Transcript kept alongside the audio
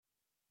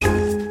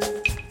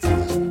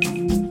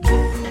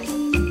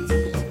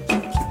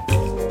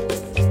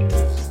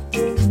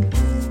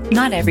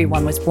Not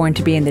everyone was born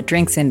to be in the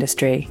drinks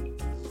industry.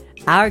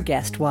 Our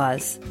guest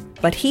was,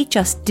 but he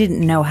just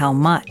didn't know how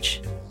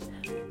much.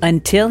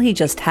 Until he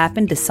just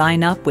happened to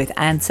sign up with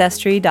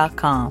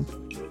Ancestry.com.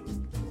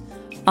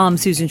 I'm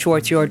Susan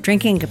Schwartz, your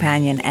drinking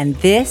companion, and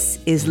this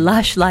is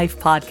Lush Life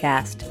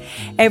Podcast.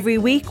 Every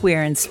week we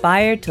are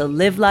inspired to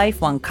live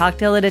life one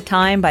cocktail at a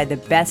time by the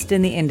best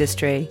in the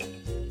industry.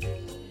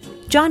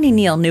 Johnny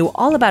Neal knew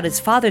all about his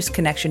father's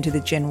connection to the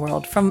gin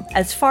world from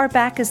as far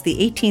back as the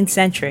 18th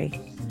century.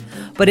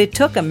 But it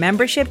took a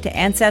membership to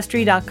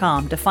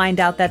Ancestry.com to find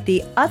out that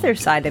the other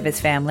side of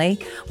his family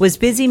was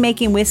busy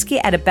making whiskey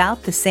at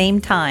about the same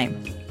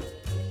time.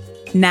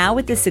 Now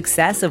with the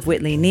success of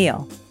Whitley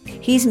Neal,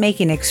 he's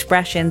making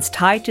expressions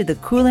tied to the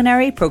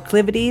culinary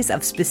proclivities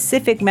of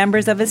specific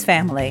members of his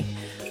family,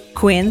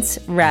 Quince,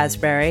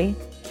 Raspberry,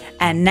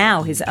 and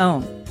now his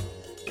own.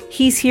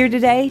 He's here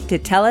today to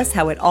tell us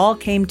how it all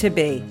came to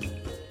be.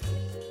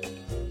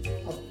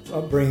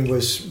 Upbringing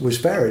was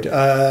varied.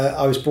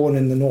 I was born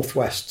in the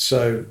Northwest,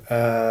 so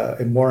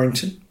in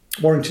Warrington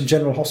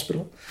General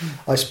Hospital.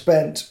 I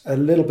spent a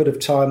little bit of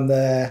time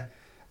there,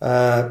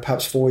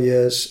 perhaps 4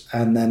 years,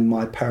 and then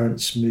my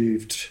parents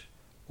moved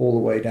all the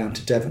way down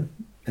to Devon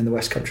in the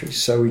West Country.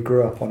 So we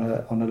grew up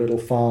on a little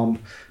farm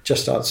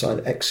just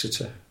outside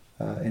Exeter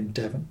in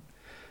Devon.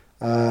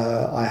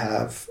 I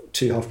have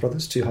two half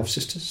brothers, two half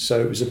sisters,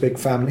 so it was a big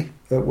family.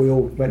 We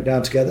all went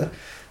down together.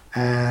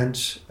 And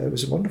it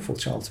was a wonderful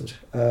childhood.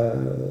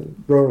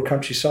 Rural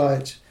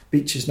countryside,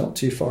 beaches not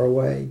too far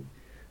away.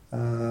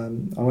 I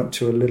went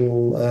to a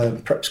little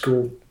prep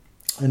school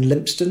in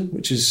Lympstone,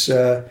 which is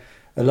a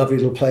lovely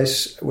little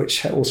place,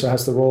 which also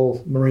has the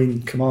Royal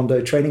Marine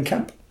Commando training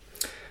camp.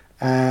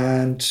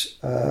 And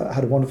I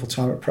had a wonderful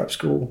time at prep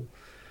school,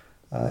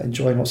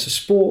 enjoying lots of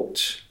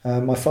sport.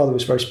 My father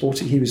was very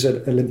sporty. He was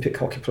an Olympic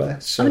hockey player.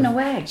 So, oh, no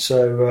way.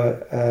 So,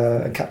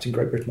 and captained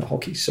Great Britain at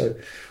hockey. So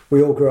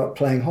we all grew up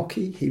playing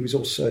hockey. He was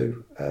also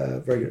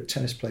very good at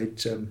tennis,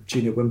 played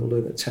junior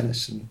Wimbledon at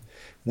tennis. And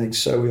things.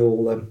 So we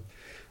all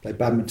played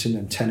badminton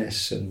and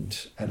tennis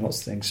and lots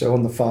of things. So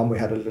on the farm we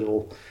had a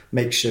little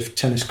makeshift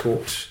tennis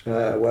court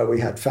where we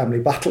had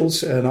family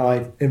battles, and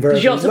I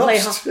invariably Did you also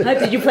lost.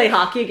 Did you play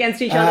hockey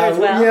against each other as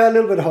well? Yeah, a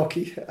little bit of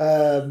hockey.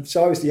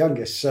 So I was the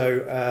youngest,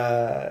 so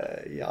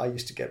I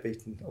used to get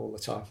beaten all the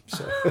time.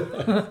 So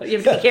you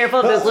have to be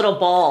careful of those little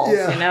balls,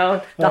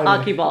 yeah, the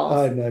hockey balls.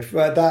 I know,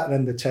 that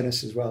and the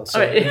tennis as well.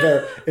 So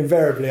right.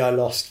 Invariably I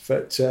lost,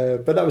 but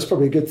that was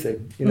probably a good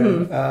thing,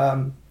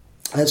 Mm-hmm.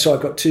 And so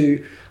I've got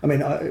two, I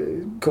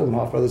call them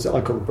half brothers, I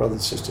call them brothers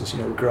and sisters.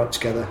 We grew up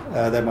together.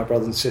 They're my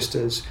brothers and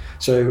sisters.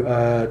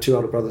 So two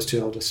older brothers,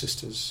 two older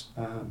sisters.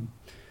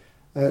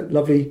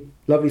 Lovely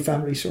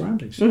family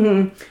surroundings.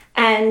 Mm-hmm.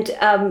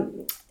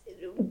 And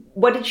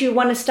what did you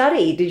want to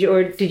study? Did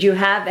you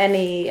have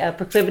any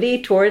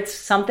proclivity towards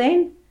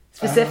something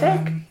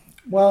specific?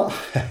 Well,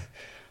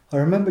 I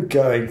remember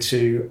going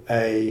to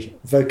a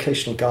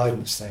vocational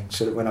guidance thing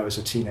sort of when I was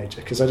a teenager,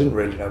 because I didn't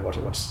really know what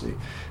I wanted to do.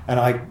 And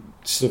I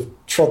sort of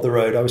trod the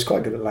road. I was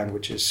quite good at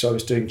languages, so I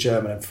was doing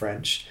German and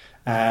French,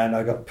 and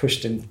I got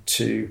pushed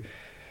into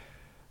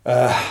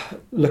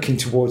looking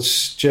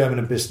towards German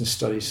and business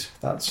studies,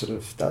 that sort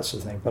of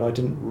thing. But I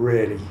didn't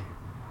really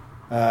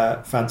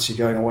fancy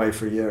going away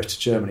for a year to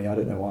Germany. I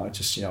don't know why. I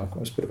just I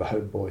was a bit of a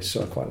homeboy,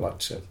 so I quite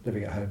liked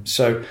living at home.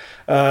 So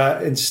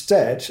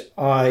instead,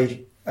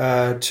 I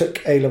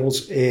took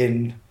A-levels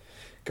in,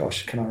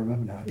 gosh, can I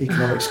remember now?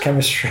 Economics,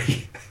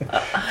 chemistry,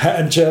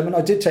 and German.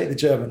 I did take the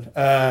German,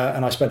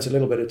 and I spent a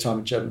little bit of time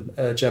in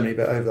Germany,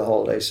 but over the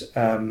holidays.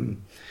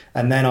 And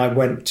then I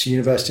went to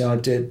university and I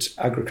did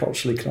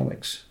agricultural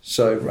economics,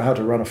 so how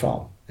to run a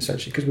farm,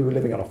 essentially, because we were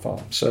living on a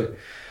farm. So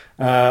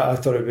I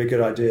thought it would be a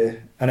good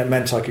idea, and it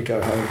meant I could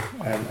go home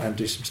and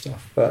do some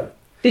stuff. But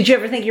did you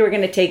ever think you were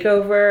going to take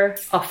over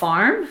a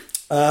farm?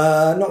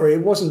 Not really.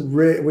 It wasn't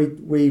really.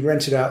 We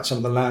rented out some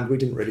of the land. We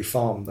didn't really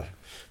farm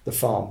the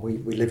farm. We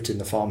lived in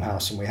the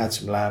farmhouse and we had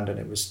some land, and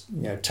it was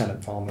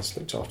tenant farmers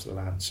looked after the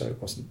land, so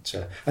it wasn't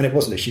and it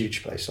wasn't a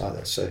huge place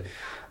either. So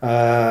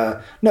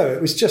no,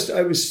 it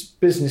was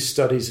business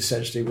studies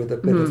essentially with a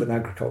bit of an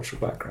agricultural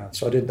background.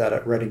 So I did that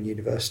at Reading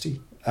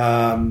University.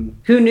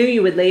 Who knew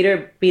you would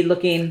later be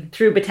looking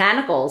through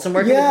botanicals and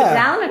working with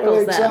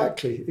botanicals? Well,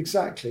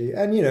 exactly.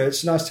 And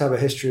it's nice to have a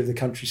history of the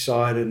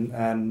countryside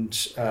and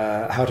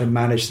how to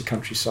manage the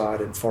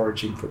countryside and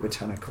foraging for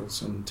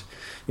botanicals. And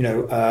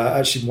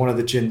actually one of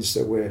the gins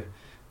that we're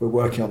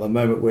working on at the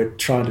moment, we're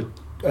trying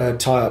to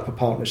tie up a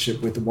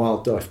partnership with the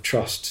Wildlife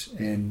Trust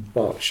in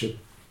Berkshire,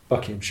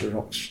 Buckinghamshire and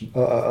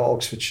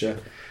Oxfordshire,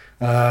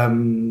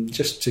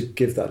 just to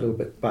give that little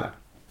bit back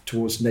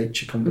towards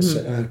nature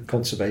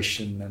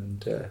conservation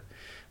and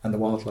the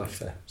wildlife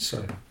there.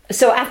 So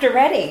after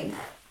Reading,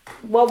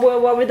 what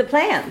were the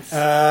plans?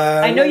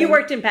 I know you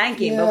worked in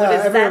banking, but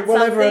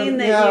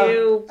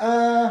you?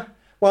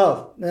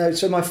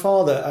 So my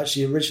father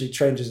actually originally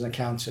trained as an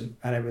accountant,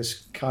 and it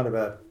was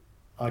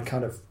I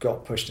kind of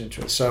got pushed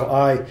into it. So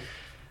I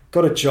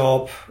got a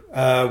job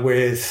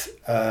with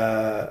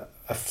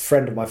a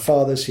friend of my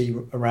father's. He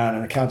ran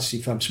an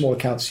accountancy firm, small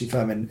accountancy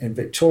firm in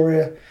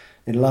Victoria,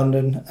 in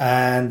London.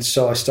 And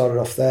so I started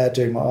off there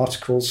doing my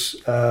articles.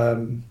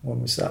 When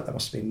was that? That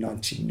must have been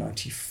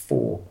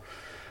 1994.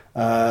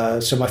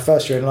 So my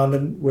first year in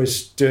London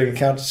was doing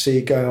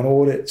accountancy, going on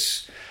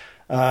audits,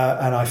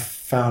 and I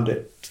found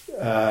it.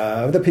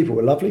 The people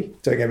were lovely,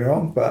 don't get me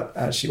wrong, but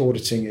actually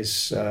auditing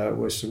was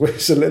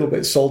a little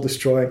bit soul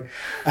destroying.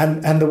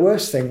 And the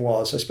worst thing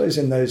was, I suppose,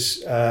 in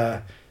those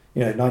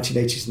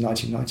 1980s and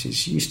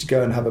 1990s, you used to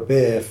go and have a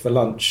beer for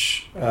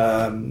lunch,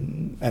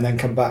 and then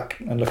come back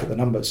and look at the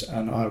numbers.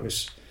 And I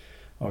was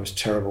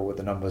terrible with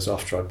the numbers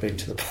after I'd been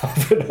to the pub.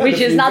 Which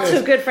is not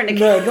so good for an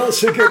accountant. No, not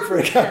so good for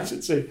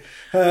accountancy.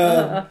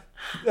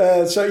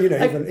 So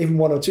even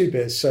one or two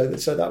beers. So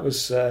that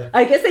was.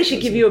 I guess they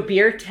should give you a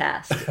beer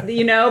test.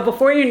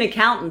 Before you're an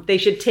accountant, they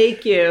should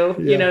take you.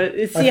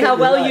 See how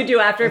well you do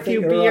after a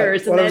few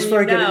beers. Right. Well, I was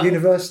very good at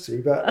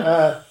university,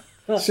 but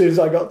as soon as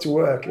I got to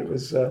work, it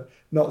was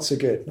not so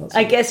good.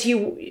 I guess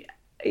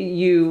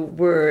you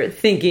were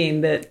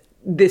thinking that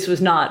this was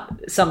not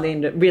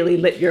something that really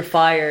lit your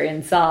fire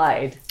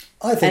inside.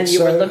 I think so. And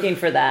you were looking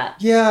for that.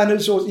 Yeah, and it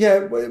was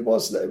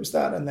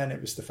that, and then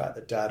it was the fact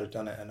that Dad had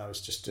done it, and I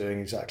was just doing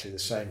exactly the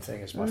same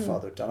thing as my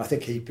father had done. I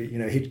think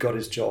he'd got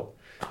his job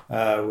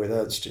with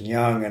Ernst &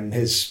 Young, and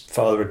his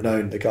father had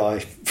known the guy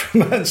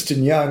from Ernst &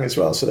 Young as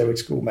well, so they were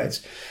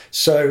schoolmates.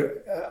 So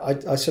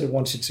I sort of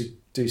wanted to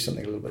do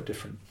something a little bit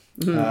different.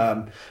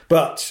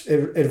 But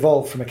it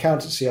evolved from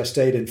accountancy. I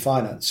stayed in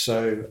finance.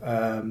 So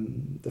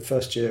the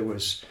first year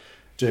was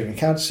doing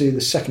accountancy.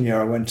 The second year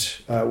I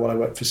went, I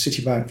worked for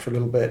Citibank for a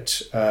little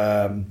bit.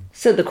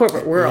 So the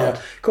corporate world.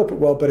 Yeah,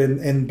 corporate world, but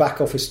in back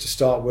office to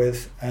start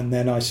with. And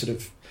then I sort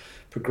of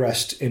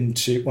progressed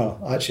into,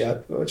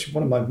 actually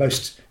one of my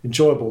most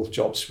enjoyable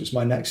jobs was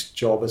my next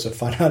job as a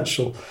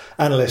financial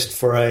analyst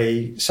for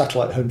a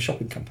satellite home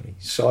shopping company.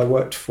 So I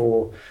worked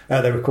for,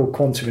 they were called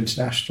Quantum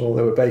International.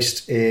 They were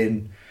based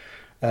in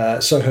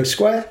Soho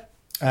Square.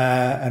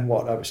 I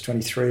was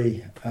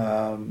 23.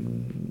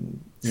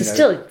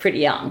 Still pretty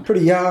young.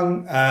 Pretty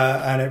young,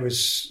 and it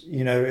was,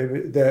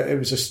 it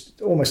was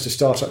almost a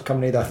startup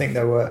company. I think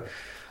I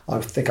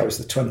was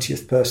the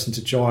 20th person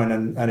to join,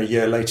 and a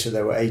year later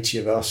there were 80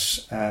 of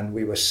us, and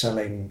we were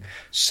selling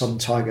Sun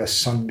Tiger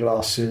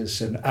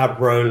sunglasses and ab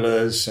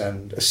rollers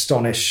and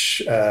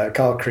Astonish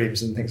car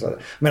creams and things like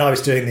that. I mean, I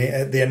was doing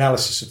the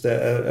analysis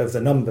of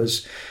the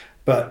numbers,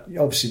 but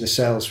obviously the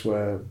sales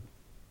were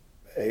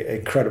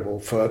incredible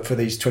for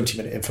these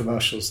 20-minute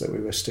infomercials that we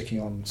were sticking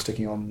on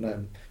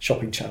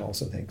shopping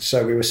channels and things.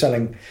 So we were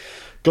selling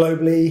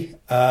globally.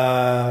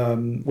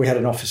 We had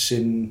an office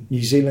in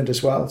New Zealand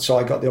as well, so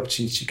I got the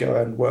opportunity to go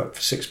and work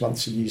for 6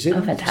 months in New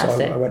Zealand. Oh,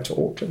 fantastic. So I went to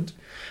Auckland,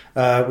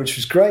 which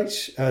was great.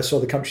 Saw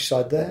the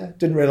countryside there.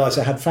 Didn't realise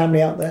I had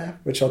family out there,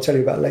 which I'll tell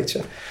you about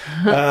later,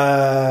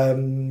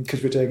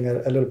 because we're doing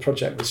a little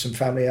project with some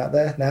family out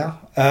there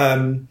now.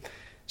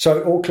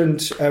 So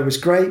Auckland was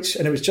great,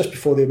 and it was just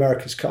before the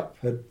America's Cup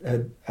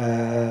had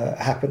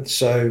happened.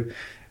 So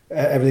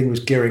everything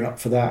was gearing up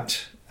for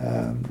that.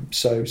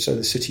 So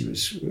the city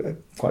was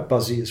quite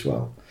buzzy as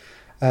well.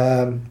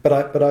 But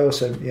I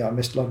also I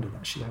missed London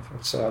actually.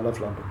 So I love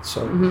London.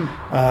 So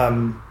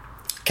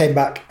came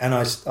back, and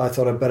I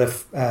thought I'd better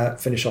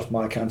finish off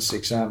my accountancy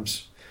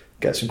exams,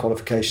 get some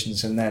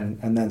qualifications, and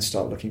then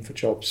start looking for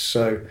jobs.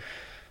 So.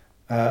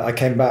 I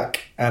came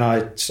back and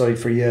I studied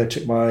for a year,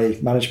 took my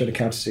management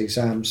accountancy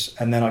exams,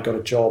 and then I got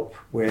a job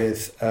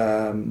with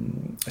a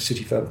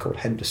city firm called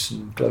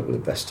Henderson Global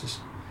Investors.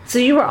 So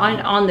you were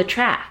on the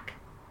track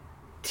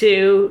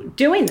to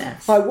doing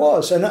this. I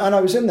was, and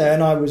I was in there,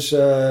 and I was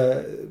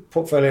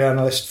portfolio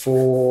analyst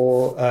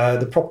for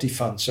the property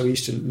fund. So we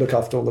used to look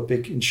after all the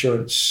big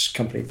insurance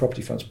company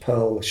property funds,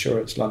 Pearl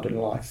Assurance, London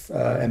Life,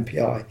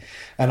 MPI,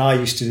 and I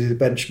used to do the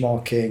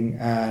benchmarking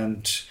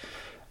and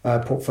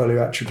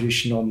portfolio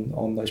attribution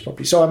on those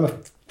properties. So I'm a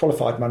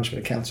qualified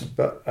management accountant,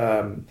 but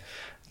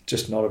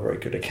just not a very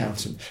good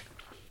accountant.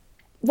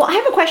 Well, I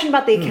have a question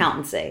about the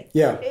accountancy.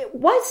 Yeah.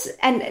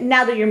 And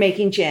now that you're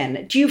making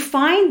gin, do you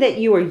find that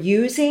you are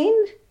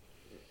using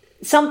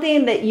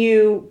something that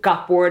you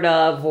got bored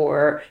of,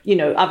 or,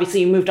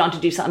 obviously you moved on to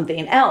do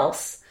something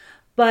else,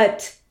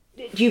 but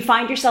do you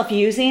find yourself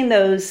using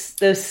those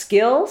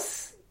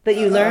skills that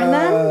you learn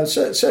then?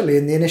 Certainly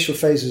in the initial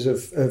phases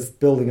of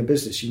building a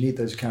business, you need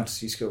those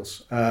accountancy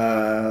skills.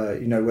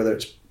 Whether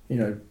it's,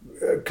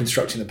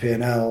 constructing the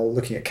P&L,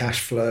 looking at cash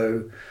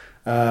flow.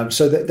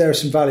 So there are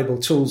some valuable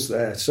tools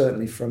there,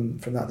 certainly from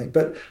that thing.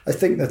 But I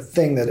think the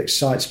thing that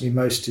excites me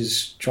most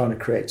is trying to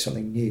create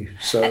something new.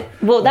 So,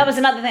 well, that was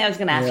another thing I was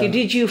going to ask you.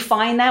 Did you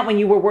find that when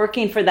you were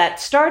working for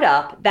that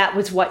startup, that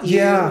was what you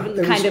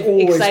kind of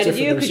excited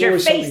you? Because your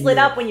face lit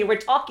up when you were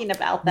talking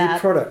about that. New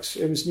products.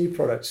 It was new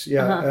products.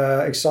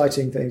 Yeah,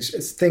 exciting things.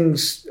 It's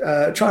things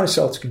trying to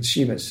sell to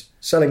consumers,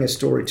 selling a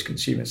story to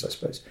consumers, I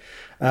suppose.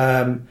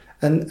 And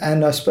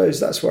I suppose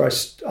that's where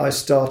I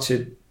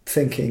started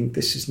thinking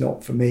this is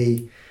not for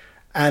me,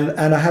 and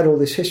I had all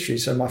this history.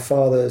 So my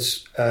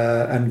father's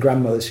and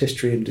grandmother's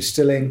history in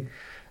distilling,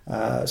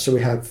 So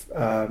we have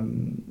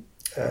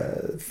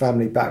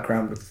family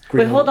background with Greenall.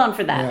 But hold on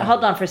for that. Yeah.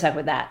 Hold on for a sec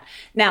with that.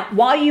 Now,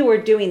 while you were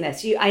doing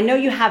this, I know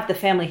you have the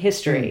family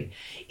history.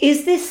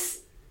 Is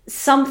this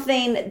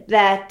something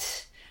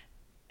that,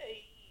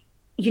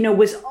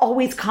 was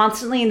always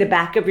constantly in the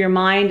back of your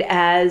mind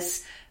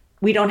as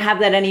we don't have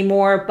that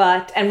anymore,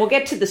 and we'll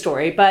get to the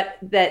story, but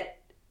that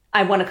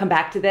I want to come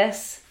back to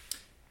this?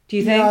 Do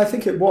you think? Yeah, I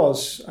think it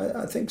was.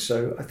 I think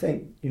so. I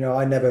think,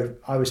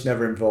 I was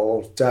never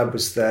involved. Dad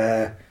was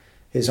there.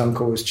 His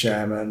uncle was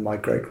chairman. My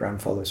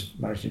great-grandfather was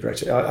managing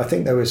director. I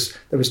think there was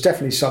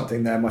definitely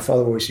something there. My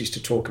father always used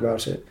to talk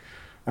about it.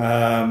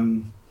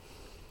 And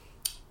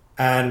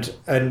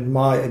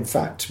in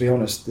fact, to be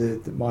honest,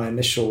 my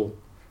initial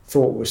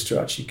thought was to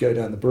actually go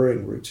down the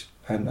brewing route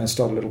and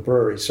start a little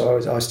brewery. So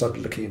I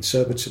started looking in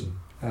Surbiton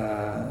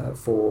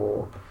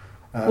for.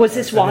 Was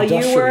this while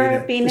you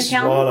were being an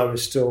accountant? While I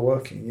was still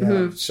working, yeah.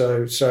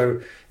 Mm-hmm.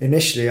 So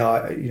initially,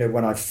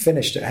 when I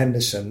finished at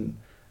Henderson,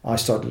 I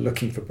started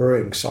looking for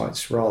brewing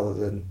sites rather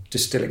than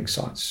distilling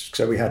sites.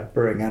 So we had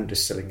brewing and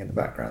distilling in the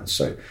background.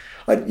 So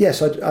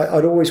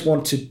I'd always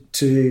wanted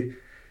to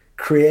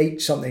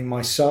create something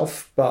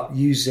myself, but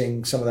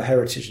using some of the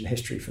heritage and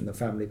history from the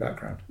family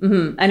background.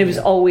 Mm-hmm. And it was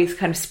always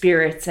kind of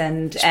spirits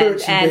and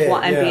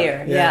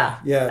beer.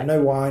 Yeah.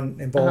 No wine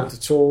involved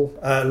at all.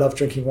 Love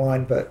drinking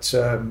wine, but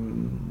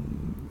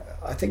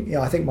I think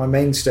my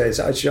mainstay is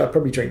actually I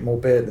probably drink more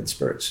beer than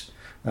spirits.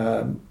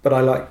 But I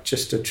like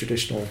just a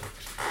traditional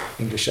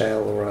English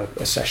ale or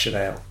a session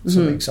ale,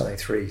 something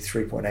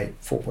 3.8,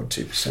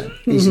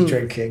 4.2%, easy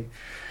drinking.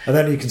 And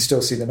then you can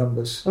still see the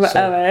numbers. So.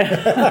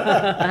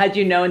 Had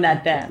you known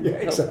that then? Yeah,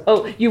 exactly.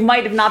 Oh, you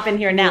might have not been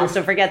here now,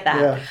 so forget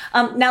that.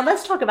 Yeah. Now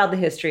let's talk about the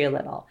history a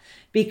little.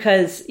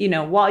 Because,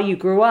 while you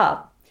grew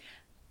up,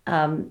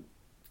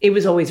 it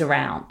was always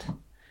around.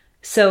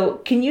 So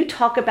can you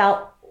talk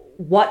about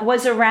what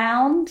was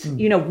around,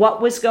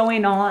 what was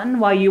going on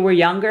while you were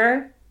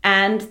younger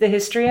and the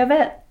history of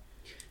it?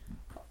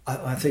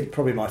 I think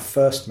probably my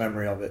first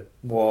memory of it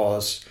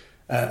was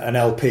an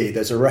LP.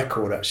 There's a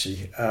record,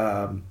 actually,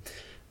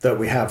 that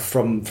we have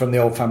from the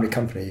old family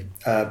company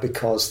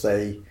because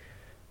they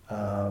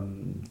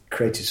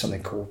created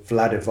something called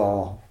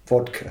Vladivar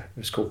vodka. It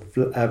was called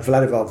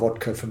Vladivar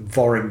vodka from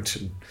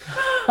Warrington.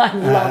 I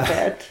love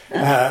it.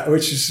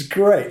 Which is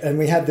great. And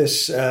we had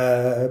this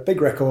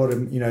big record,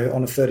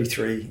 on a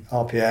 33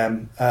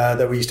 RPM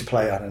that we used to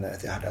play. I don't know,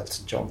 they had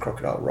Elton John,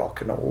 Crocodile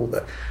Rock, and all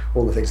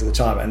the things at the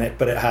time.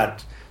 But it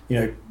had,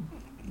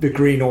 the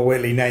Greenall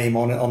Whitley name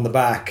on the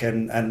back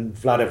and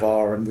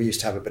Vladivar, and we used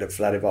to have a bit of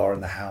Vladivar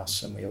in the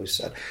house, and we always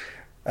said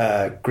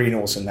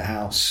Greenall's in the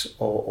house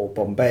or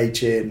Bombay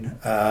gin.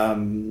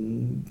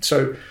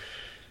 So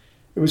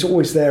it was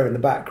always there in the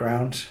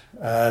background.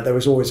 There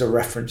was always a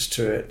reference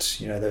to it.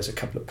 There's a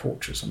couple of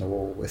portraits on the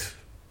wall with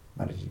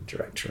managing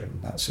director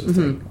and that sort of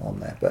thing on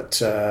there.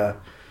 But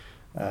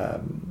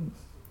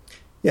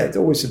it's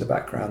always in the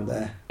background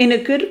there. In a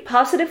good,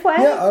 positive way?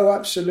 Yeah, oh,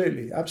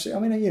 absolutely.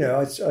 Absolutely. I mean,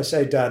 I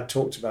say Dad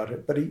talked about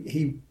it, but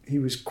he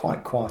was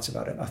quite quiet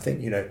about it. I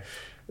think,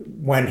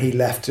 when he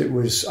left, it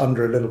was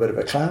under a little bit of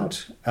a cloud.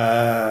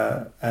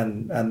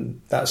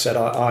 And that said,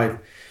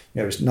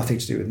 it was nothing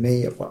to do with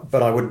me,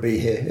 but I wouldn't be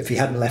here if he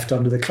hadn't left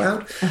under the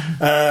cloud.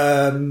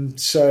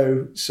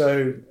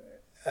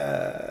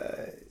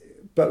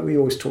 But we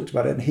always talked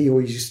about it, and he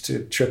always used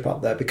to trip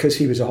up there because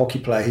he was a hockey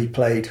player. He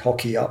played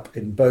hockey up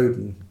in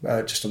Bowden,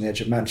 just on the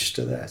edge of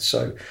Manchester there.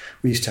 So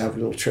we used to have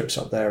little trips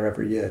up there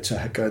every year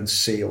to go and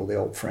see all the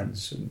old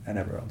friends and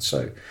everyone.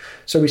 So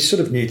we sort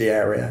of knew the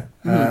area.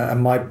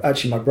 And my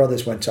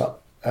brothers went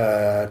up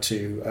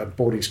to a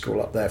boarding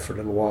school up there for a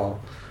little while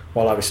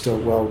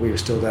we were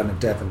still down in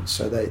Devon.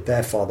 So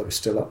their father was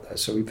still up there,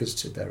 so we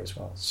visited there as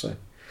well. So,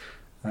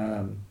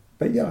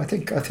 but yeah, I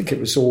think it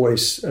was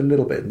always a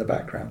little bit in the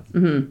background.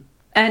 Mm-hmm.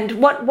 And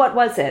what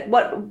was it?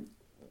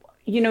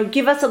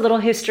 Give us a little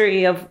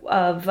history of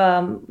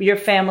your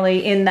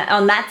family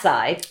on that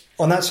side.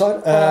 On that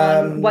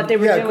side, what they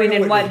were doing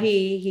and what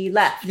he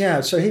left. Yeah,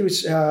 so he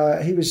was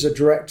a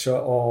director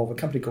of a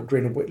company called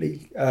Greenall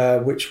Whitley,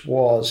 which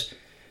was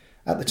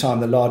at the time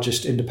the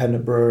largest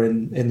independent brewer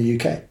in the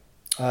UK.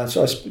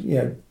 So I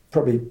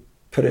probably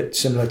put it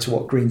similar to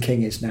what Greene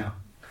King is now.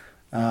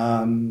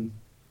 And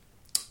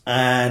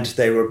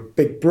they were a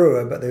big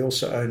brewer, but they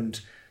also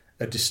owned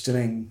a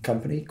distilling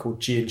company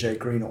called G&J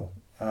Greenall.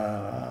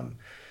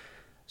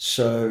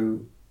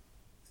 So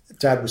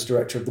Dad was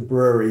director of the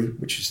brewery,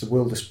 which is the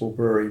Wilderspool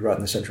Brewery right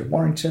in the centre of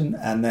Warrington,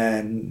 and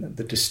then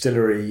the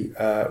distillery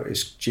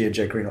is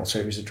G&J Greenall, so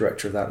he was the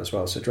director of that as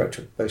well, so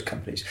director of both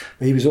companies.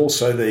 But he was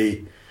also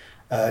the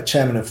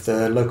chairman of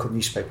the local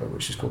newspaper,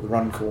 which is called the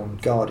Runcorn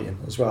Guardian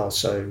as well.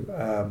 So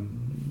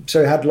he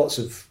had lots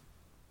of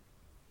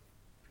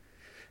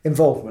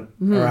involvement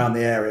around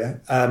the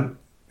area.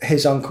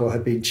 His uncle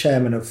had been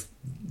chairman of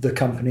the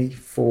company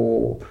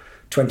for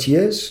 20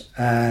 years,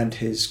 and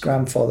his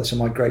grandfather, so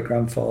my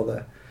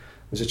great-grandfather,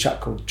 was a chap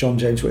called John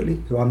James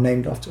Whitley, who I'm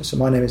named after. So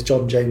my name is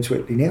John James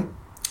Whitley Neal.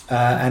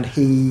 And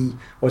he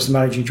was the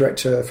managing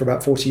director for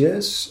about 40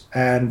 years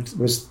and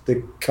was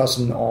the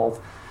cousin of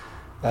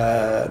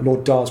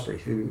Lord Daresbury,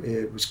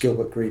 who was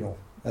Gilbert Greenall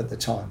at the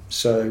time.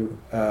 So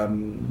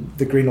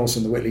the Greenalls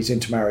and the Whitleys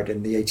intermarried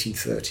in the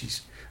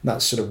 1830s. And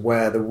that's sort of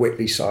where the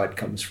Whitley side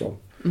comes from.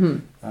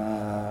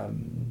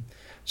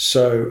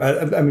 So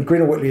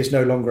Greenall Whitley is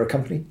no longer a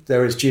company.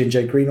 There is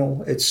G&J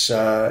Greenall. It's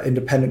an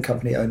independent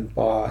company owned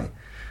by,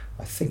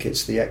 I think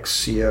it's the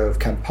ex-CEO of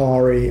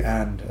Campari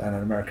and an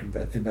American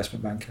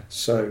investment banker.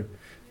 So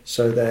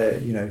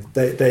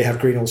they have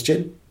Greenall's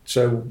gin.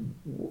 So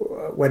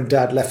when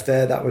Dad left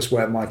there, that was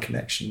where my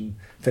connection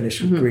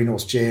finished with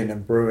Greenall's gin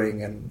and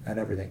brewing and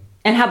everything.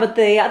 And how about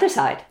the other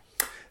side?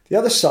 The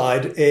other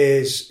side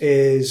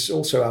is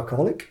also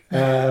alcoholic,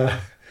 and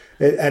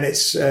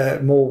it's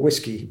more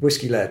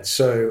whiskey led.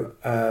 So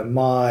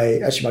my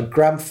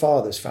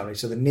grandfather's family,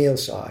 so the Neil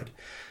side,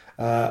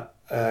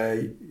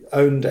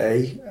 owned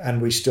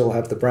and we still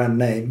have the brand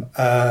name,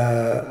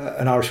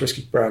 an Irish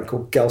whiskey brand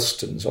called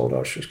Gelston's Old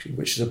Irish Whiskey,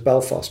 which is a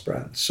Belfast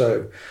brand.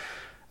 So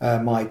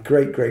my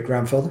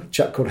great-great-grandfather, a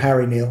chap called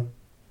Harry Neil,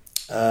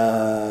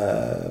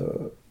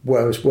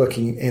 was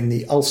working in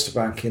the Ulster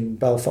Bank in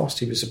Belfast.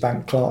 He was a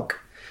bank clerk.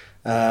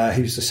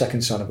 He was the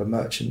second son of a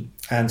merchant.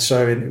 And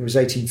so it was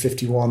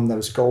 1851, there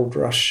was a gold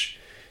rush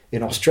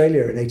in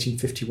Australia in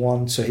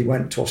 1851. So he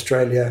went to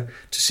Australia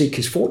to seek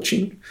his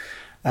fortune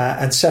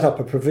and set up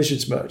a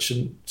provisions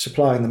merchant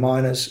supplying the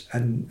miners.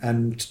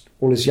 And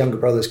all his younger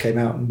brothers came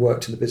out and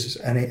worked in the business.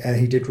 And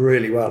he did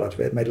really well out of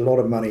it, made a lot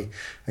of money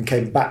and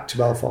came back to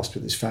Belfast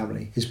with his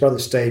family. His brother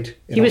stayed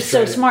in He was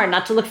Australia. So smart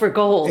not to look for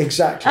gold.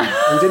 Exactly.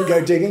 He didn't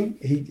go digging.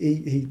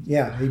 He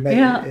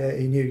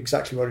knew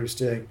exactly what he was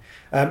doing.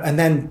 And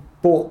then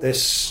bought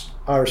this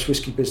Irish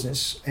whiskey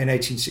business in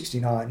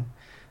 1869.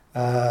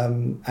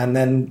 And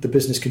then the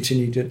business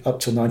continued up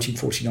till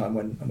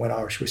 1949 when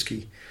Irish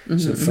whiskey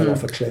sort of fell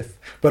off a cliff.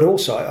 But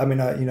also, I've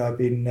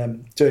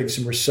been doing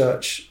some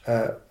research.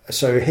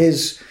 So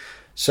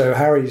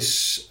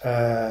Harry's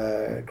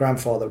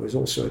grandfather was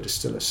also a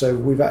distiller. So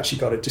we've actually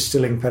got a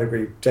distilling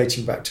pedigree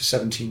dating back to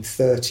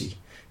 1730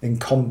 in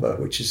Comber,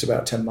 which is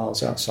about 10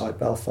 miles outside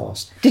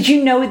Belfast. Did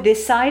you know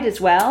this side as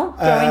well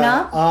growing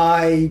up?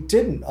 I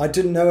didn't. I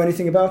didn't know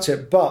anything about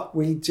it, but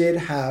we did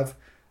have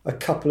a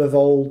couple of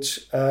old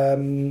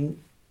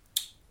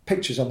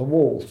pictures on the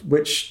wall,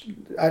 which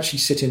actually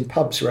sit in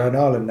pubs around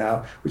Ireland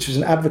now, which was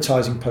an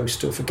advertising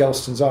poster for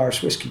Gelston's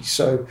Irish Whiskey.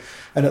 So,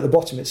 and at the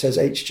bottom it says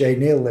H.J.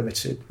 Neil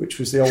Limited, which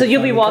was the old. So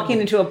you'll be walking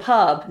company. into a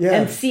pub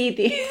and see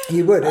the.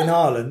 You would in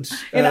Ireland,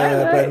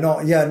 but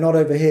not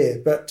over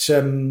here. But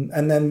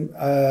and then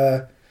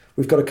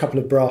we've got a couple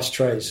of brass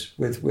trays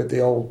with the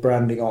old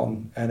branding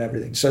on and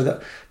everything.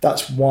 So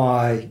that's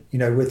why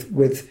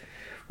with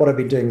what I've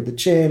been doing with the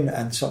gin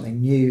and something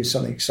new,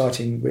 something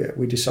exciting,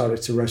 we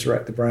decided to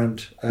resurrect the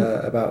brand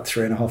about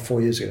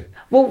 3.5-4 years ago.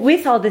 Well,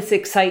 with all this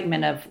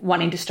excitement of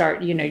wanting to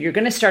start, you're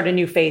going to start a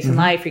new phase in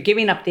life, you're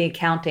giving up the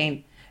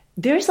accounting,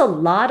 there's a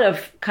lot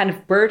of kind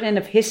of burden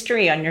of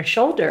history on your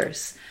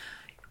shoulders.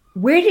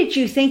 Where did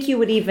you think you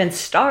would even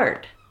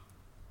start?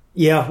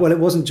 Yeah, well, it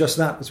wasn't just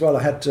that as well.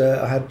 I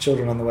had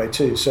children on the way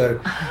too. So,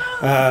 it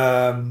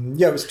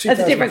was 2000. That's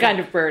a different kind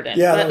of burden.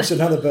 Yeah, that was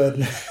another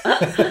burden.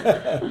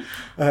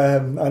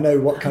 I know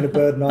what kind of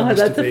burden I must have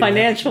been. That's a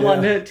financial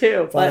one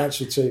too.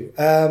 Financial too.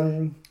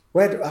 I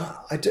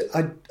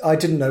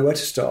didn't know where to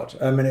start.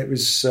 I mean, it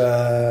was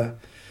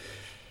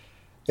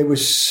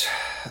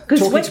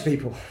talking to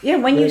people. Yeah,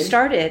 when really. You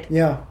started.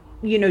 Yeah.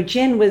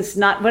 Gin was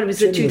not. What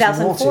was it?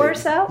 2004 or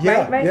so.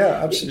 Yeah, right.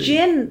 Yeah, absolutely.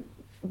 Gin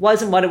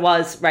wasn't what it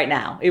was right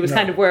now. It was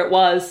kind of where it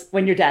was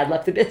when your dad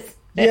left the business.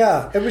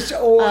 Yeah, it was.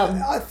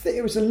 I think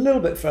it was a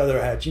little bit further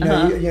ahead. You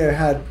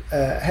had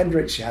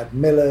Hendricks, you had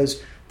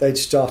Miller's. They'd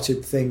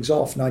started things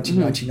off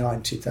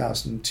 1999,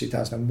 2000,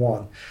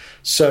 2001.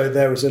 So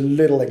there was a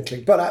little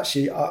inkling. But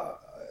actually,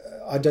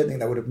 I don't think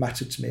that would have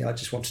mattered to me. I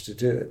just wanted to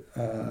do it.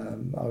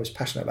 I was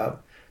passionate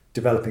about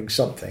developing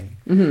something.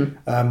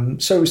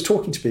 So I was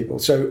talking to people.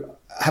 So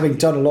having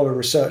done a lot of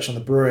research on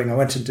the brewing, I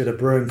went and did a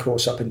brewing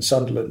course up in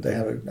Sunderland. They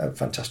have a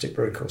fantastic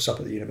brewing course up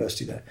at the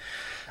university there.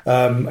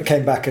 I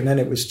came back and then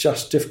it was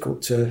just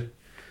difficult to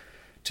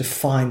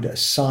find a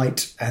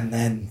site, and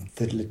then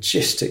the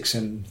logistics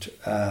and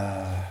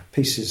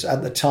pieces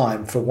at the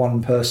time for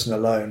one person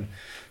alone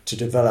to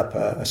develop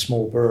a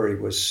small brewery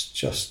was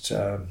just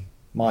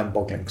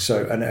mind-boggling.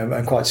 So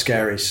and quite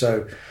scary.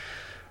 So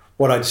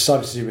what I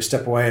decided to do was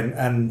step away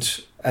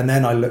and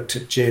then I looked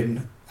at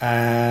gin,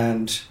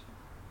 and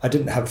I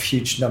didn't have a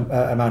huge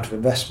amount of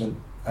investment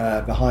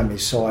behind me,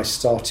 so I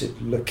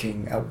started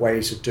looking at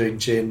ways of doing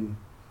gin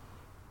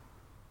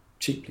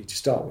cheaply to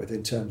start with,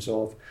 in terms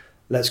of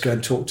let's go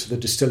and talk to the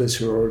distillers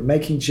who are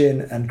making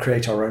gin and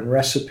create our own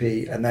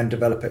recipe and then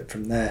develop it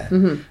from there.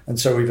 And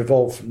so we've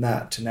evolved from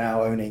that to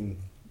now owning,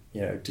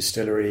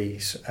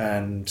 distilleries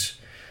and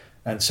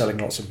selling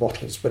lots of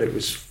bottles. But it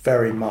was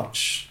very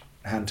much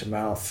hand to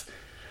mouth.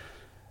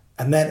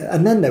 And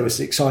then there was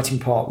the exciting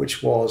part,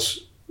 which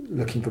was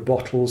looking for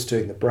bottles,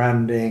 doing the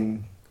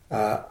branding,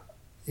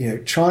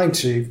 trying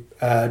to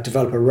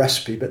develop a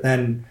recipe, but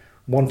then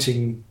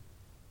wanting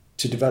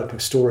to develop a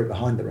story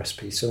behind the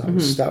recipe. So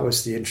that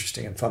was the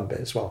interesting and fun bit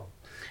as well.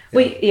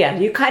 Yeah.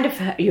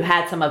 Well, you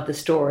had some of the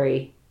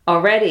story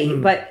already,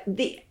 but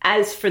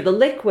as for the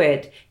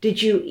liquid,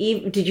 did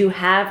you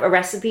have a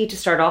recipe to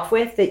start off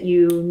with that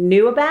you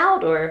knew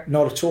about, or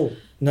not at all?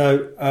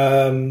 No.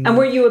 And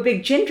were you a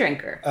big gin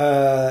drinker?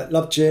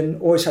 Loved gin.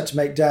 Always had to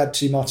make Dad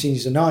 2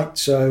 martinis a night.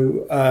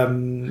 So how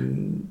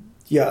did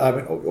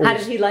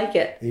he like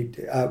it? He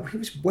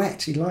was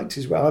wet. He liked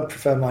his wet. I'd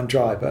prefer mine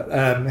dry, but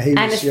he was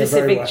and a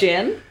specific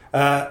gin.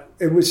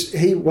 It was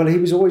he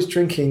was always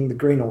drinking the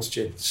Greenhorse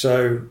gin.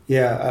 So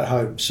at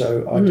home.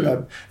 So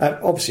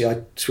obviously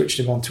I switched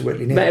him on to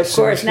Whitley Neal. But of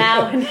course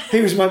now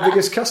he was my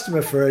biggest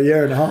customer for a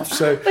year and a half.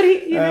 So, but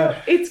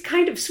it's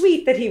kind of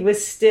sweet that he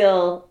was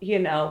still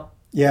on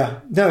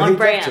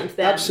brand.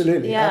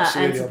 Absolutely,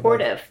 and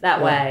supportive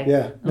that way.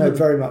 Yeah, no,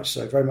 very much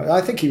so, very much.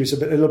 I think he was a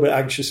little bit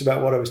anxious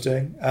about what I was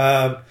doing,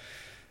 but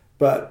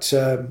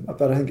I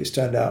think it's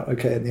turned out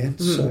okay in the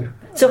end.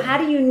 So how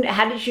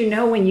did you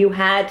know when you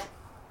had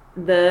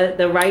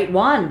the right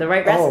one, the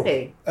right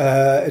recipe?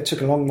 It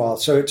took a long while.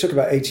 So it took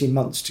about 18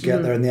 months to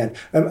get there in the end.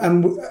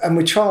 And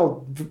we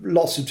trialed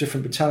lots of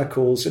different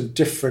botanicals and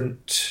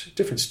different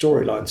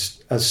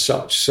storylines as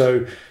such.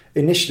 So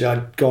initially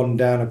I'd gone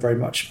down a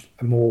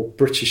more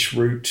British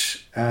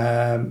route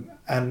and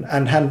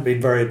hadn't been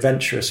very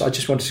adventurous. I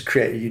just wanted to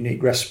create a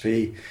unique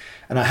recipe,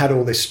 and I had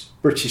all this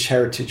British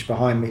heritage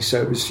behind me.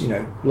 So it was,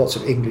 lots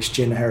of English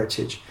gin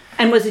heritage.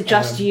 And was it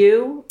just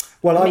you?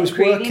 Well, I was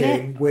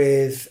working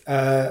with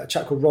a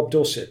chap called Rob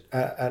Dorset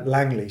at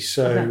Langley.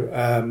 So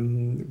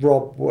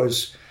Rob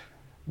was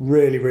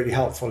really, really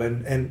helpful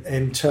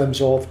in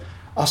terms of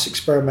us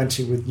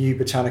experimenting with new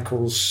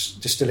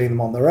botanicals, distilling them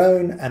on their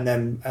own, and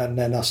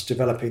then us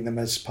developing them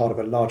as part of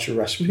a larger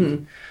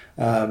recipe.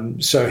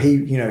 So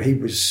he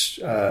was.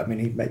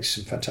 He makes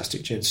some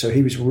fantastic gin. So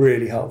he was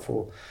really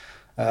helpful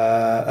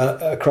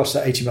across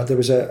that 18 months. There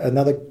was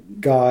another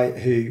guy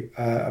who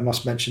I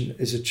must mention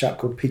is a chap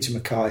called Peter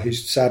Mackay, who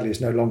sadly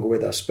is no longer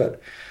with us, but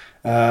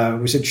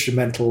was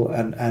instrumental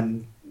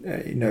and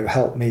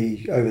helped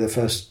me over the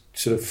first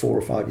sort of 4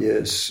 or 5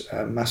 years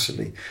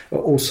massively.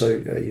 But also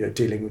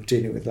dealing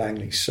with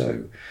Langley.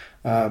 So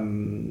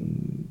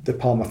the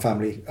Palmer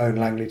family owned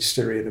Langley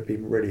Distillery and have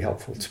been really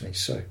helpful to me.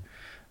 So,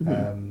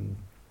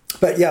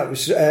 but yeah,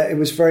 it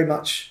was very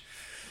much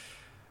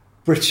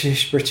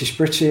British,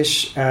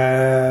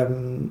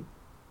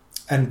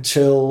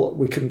 until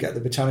we couldn't get the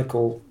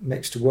botanical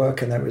mix to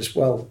work, and then it was,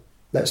 well,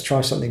 let's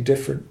try something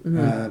different.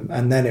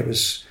 And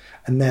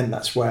then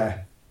that's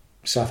where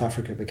South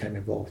Africa became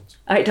involved.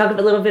 All right, talk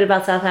a little bit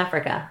about South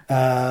Africa.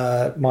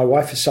 My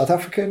wife is South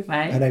African.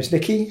 Right. Her name's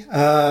Nikki.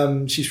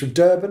 She's from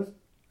Durban,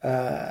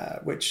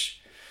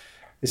 which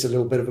is a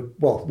little bit of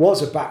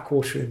was a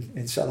backwater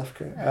in South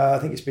Africa. I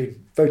think it's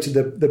been voted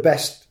the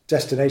best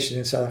destination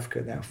in South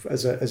Africa now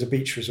as a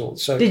beach resort.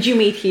 So did you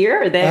meet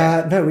here or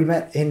there? No, we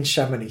met in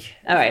Chamonix.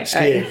 All right,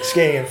 skiing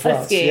in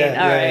France. Skiing.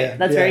 Yeah,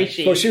 that's very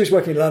chic. Well, she was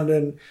working in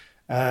London,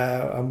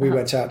 and we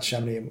went out to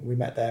Chamonix and we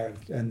met there,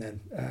 and then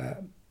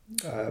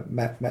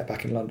met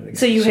back in London again.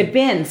 So you had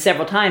been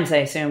several times, I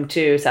assume,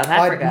 to South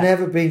Africa. I'd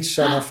never been to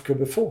South Africa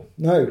before.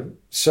 No.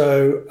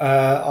 So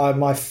I've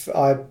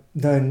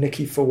known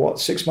Nikki for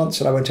 6 months,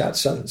 and I went out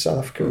to South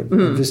Africa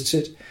and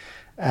visited,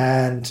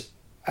 and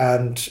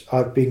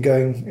I've been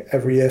going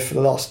every year for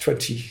the last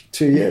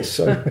 22 years.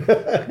 So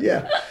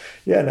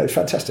no,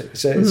 fantastic.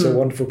 It's a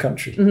wonderful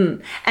country.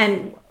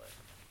 And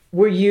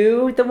were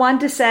you the one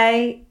to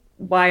say,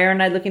 "Why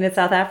aren't I looking at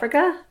South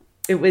Africa?"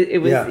 It was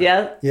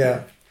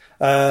yeah.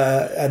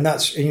 And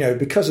that's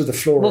because of the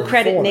flora. We'll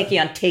credit Nikki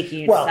on taking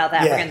you to South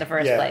Africa in the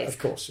first place. Of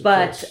course.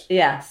 But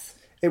yes,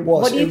 it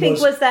was. What do you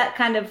think was that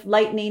kind of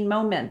lightning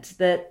moment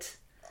that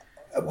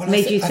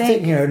made you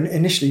think? I think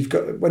initially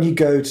when you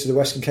go to the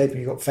Western Cape and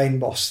you've got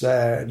Fynbos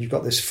there, and you've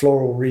got this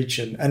floral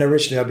region. And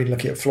originally I've been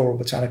looking at floral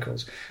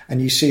botanicals,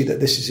 and you see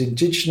that this is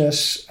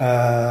indigenous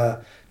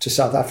to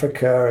South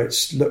Africa.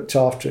 It's looked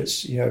after.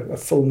 It's a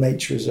full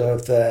nature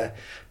reserve there,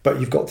 but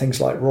you've got things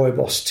like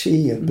rooibos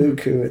tea and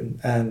buku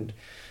and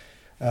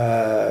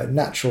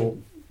natural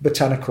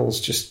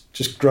botanicals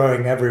just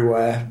growing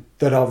everywhere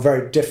that are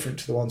very different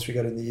to the ones we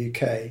got in the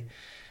UK.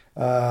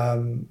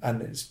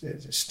 And it's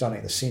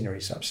stunning. The scenery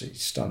is absolutely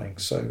stunning.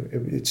 So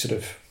it sort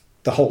of,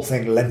 the whole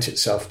thing lent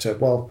itself to,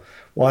 well,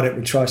 why don't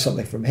we try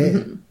something from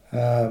here?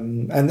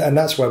 And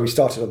that's where we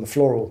started on the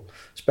floral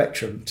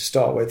spectrum to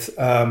start with.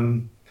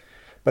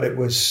 But it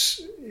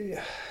was,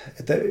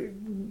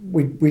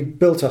 we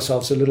built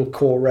ourselves a little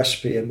core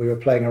recipe, and we were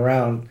playing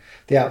around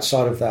the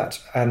outside of that,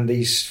 and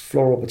these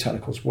floral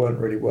botanicals weren't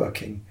really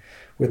working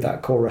with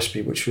that core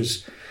recipe, which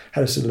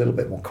had us a little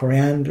bit more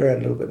coriander and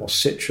a little bit more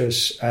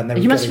citrus. And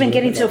you must have been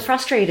getting so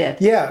frustrated.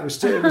 Yeah, it was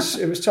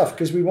tough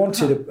because we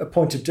wanted a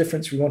point of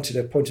difference. We wanted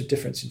a point of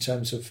difference in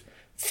terms of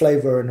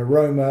flavour and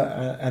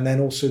aroma, and then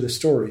also the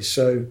stories.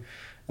 So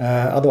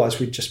otherwise,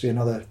 we'd just be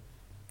another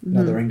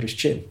English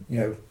gin,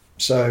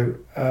 So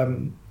I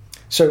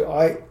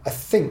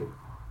think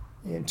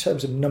in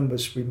terms of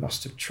numbers, we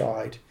must have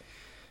tried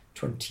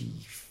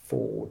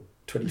 24,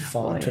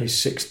 25,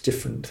 26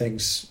 different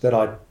things that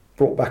I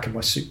brought back in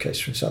my suitcase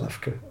from South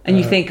Africa. And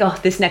you think,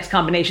 this next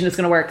combination is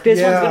going to work.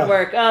 This one's going to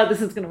work. Oh,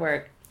 this is going to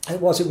work. It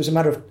was a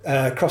matter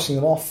of crossing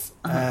them off,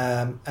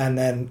 and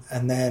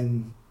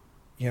then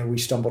we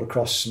stumbled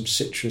across some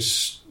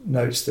citrus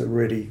notes that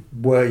really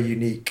were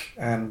unique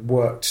and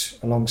worked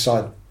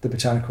alongside the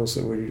botanicals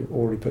that we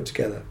already put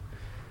together.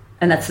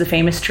 And that's the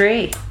famous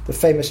tree. The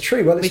famous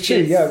tree. Well, it's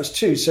two. Yeah, it was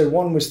two. So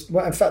one was,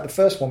 in fact, the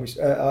first one was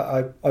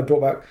I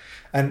brought back,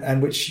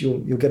 and which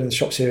you'll get in the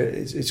shops here.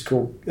 It's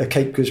called a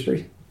Cape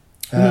Gooseberry.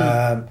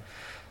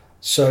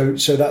 So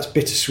that's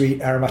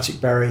bittersweet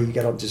aromatic berry you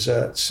get on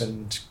desserts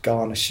and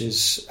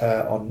garnishes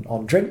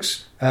on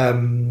drinks.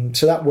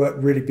 So that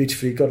worked really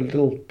beautifully. Got a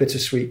little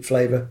bittersweet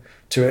flavour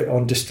to it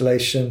on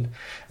distillation,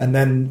 and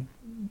then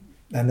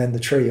the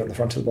tree on the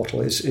front of the bottle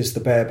is the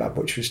baobab,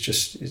 which was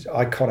just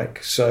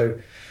iconic. So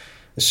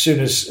as soon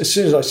as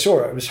I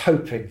saw it, I was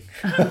hoping.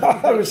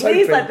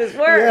 Please let this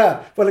work.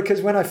 Yeah, well,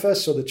 because when I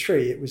first saw the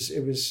tree, it was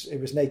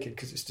naked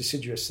because it's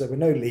deciduous. There were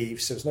no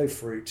leaves, there was no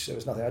fruit, there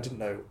was nothing. I didn't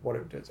know what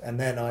it did, and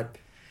then I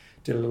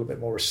did a little bit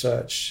more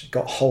research,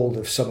 got hold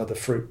of some of the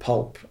fruit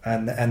pulp,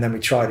 and then we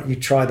tried it. You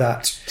try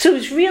that. So it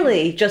was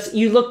really just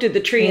you looked at the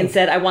tree and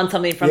said, "I want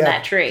something from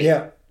that tree."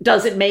 Yeah.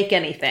 Does it make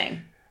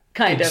anything?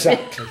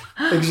 Exactly.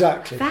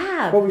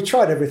 Fab. Well, we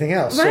tried everything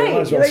else.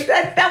 Right. So like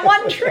that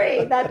one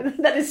tree.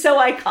 that is so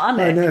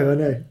iconic. I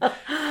know.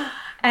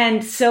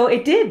 And so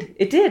it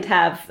did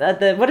have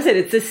what is it?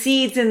 It's the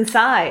seeds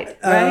inside,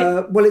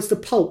 right? Well, it's the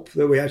pulp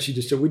that we actually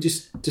distill. We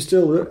just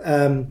distill,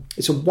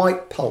 it's a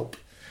white pulp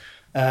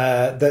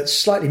that's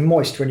slightly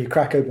moist when you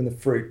crack open the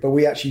fruit, but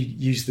we actually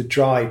use the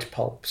dried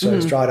pulp. So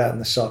it's dried out in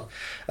the sun,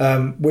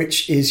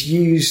 which is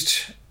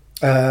used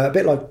a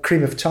bit like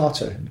cream of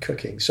tartar in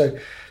cooking. So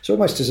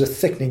almost as a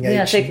thickening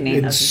agent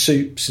in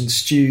soups and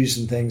stews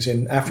and things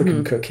in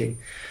African cooking.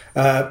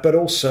 But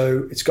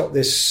also it's got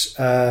this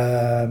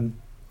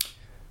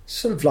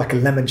sort of like a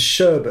lemon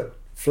sherbet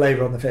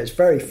flavour on the finish.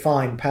 Very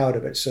fine powder,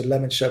 but it's a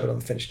lemon sherbet on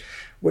the finish,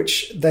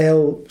 which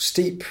they'll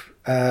steep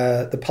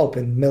the pulp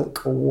in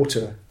milk or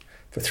water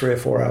for 3 or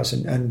 4 hours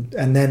and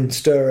then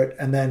stir it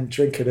and then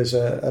drink it as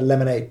a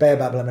lemonade,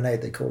 baobab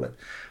lemonade they call it.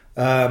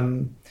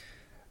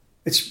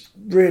 It's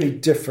really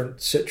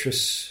different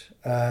citrus,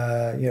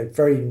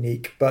 very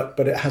unique, but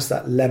it has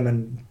that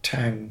lemon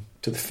tang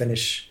to the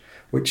finish,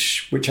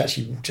 which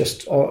actually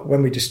just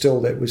when we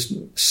distilled it was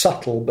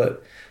subtle,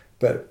 but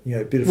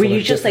beautiful. Were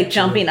you just like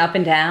jumping up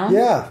and down?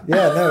 Yeah,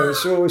 no,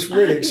 it was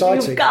really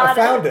exciting. I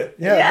found it.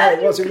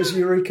 It was a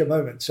eureka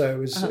moment. So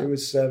it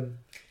was.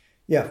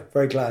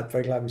 Very glad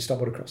we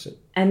stumbled across it.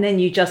 And then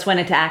you just went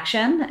into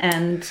action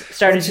and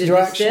started to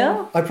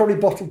distill? I probably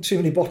bottled too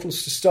many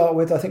bottles to start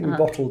with. I think we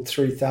bottled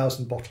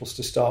 3,000 bottles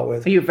to start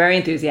with. You were very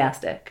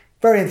enthusiastic.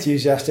 Very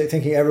enthusiastic,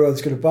 thinking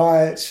everyone's going to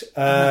buy it.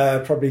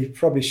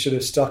 Probably should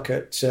have stuck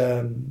at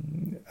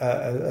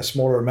a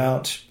smaller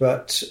amount,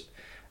 but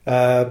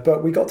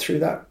we got through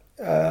that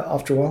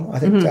after a while. I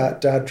think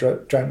Dad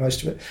drank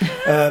most of it.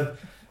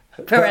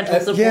 Parental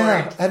support.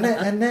 Yeah,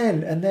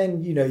 and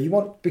then you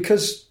want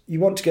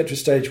to get to a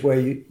stage where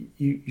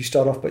you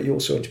start off, but you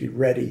also want to be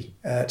ready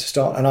to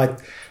start. And I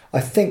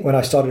think when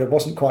I started, I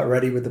wasn't quite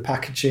ready with the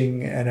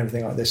packaging and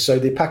everything like this. So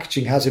the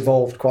packaging has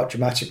evolved quite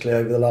dramatically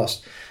over the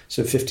last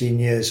sort of 15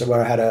 years,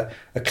 where I had a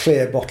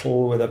clear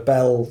bottle with a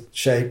bell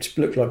shaped,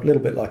 looked like a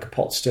little bit like a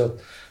pot still.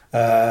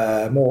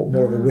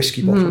 More of a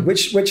whiskey bottle,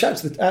 which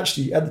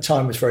actually at the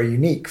time was very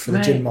unique for the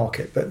gin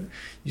market, but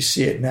you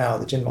see it now.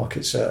 The gin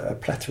market's a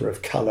plethora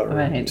of colour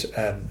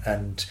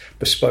and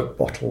bespoke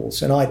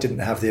bottles, and I didn't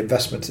have the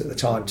investment at the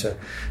time to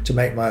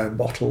make my own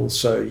bottles,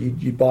 so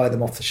you buy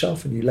them off the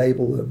shelf and you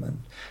label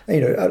them,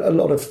 and a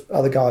lot of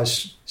other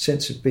guys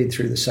since have been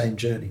through the same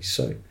journey.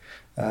 So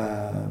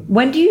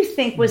when do you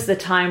think was the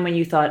time when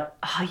you thought,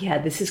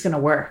 this is going to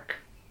work?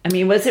 I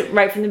mean, was it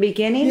right from the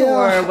beginning,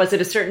 or was it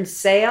a certain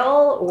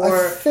sale,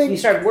 or you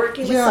started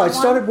working with someone? I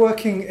started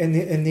working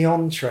in the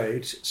on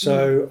trade.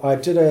 So I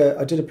did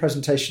a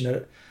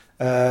presentation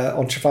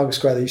on Trafalgar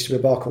Square. There used to be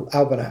a bar called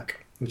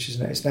Almanac, which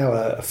it's now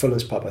a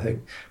Fuller's pub, I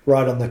think,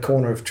 right on the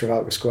corner of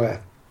Trafalgar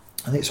Square.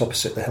 I think it's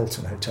opposite the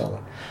Hilton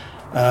Hotel.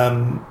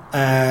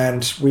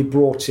 And we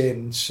brought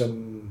in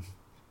some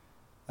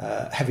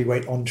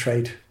heavyweight on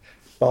trade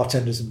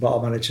bartenders and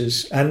bar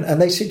managers,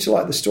 and they seemed to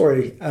like the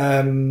story.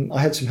 I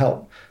had some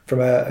help from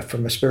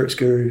a spirits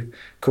guru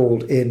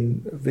called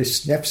In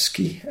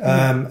Wisniewski,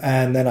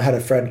 and then I had a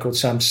friend called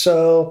Sam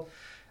Searle.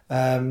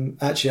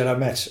 Actually, and I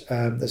met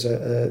there's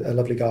a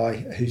lovely guy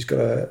who's got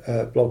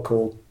a blog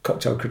called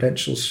Cocktail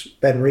Credentials,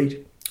 Ben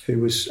Reed, who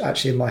was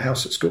actually in my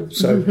house at school.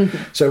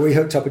 So we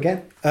hooked up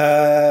again.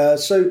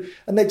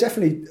 And they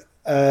definitely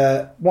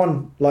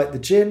one liked the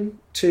gin.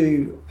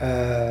 Two,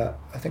 I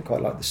think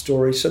quite liked the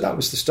story. So that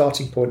was the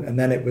starting point, and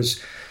then it was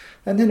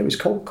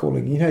cold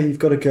calling. You've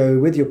got to go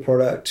with your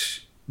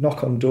product,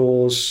 knock on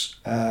doors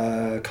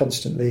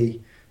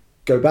constantly,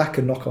 go back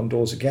and knock on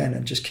doors again,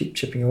 and just keep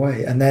chipping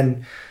away. And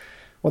then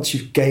once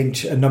you've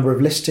gained a number of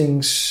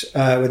listings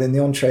within the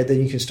on-trade,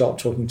 then you can start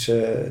talking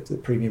to the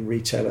premium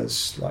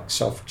retailers like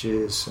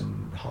Selfridges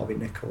and Harvey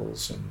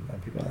Nichols and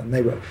people like that. And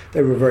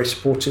they were very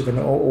supportive and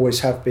always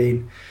have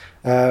been.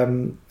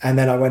 And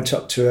then I went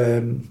up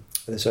to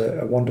there's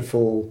a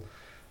wonderful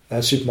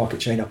supermarket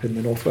chain up in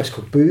the northwest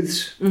called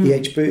Booths,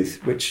 EH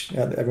Booth, which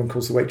everyone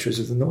calls the Waitrose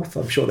of the North.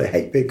 I'm sure they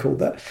hate being called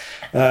that.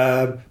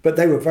 But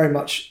they were very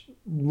much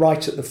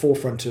right at the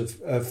forefront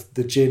of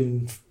the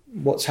gin.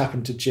 What's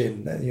happened to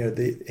gin?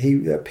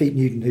 Pete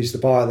Newton, who's the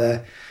buyer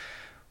there,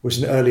 was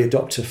an early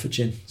adopter for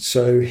gin,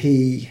 so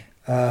he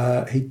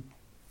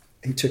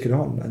took it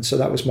on, and so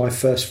that was my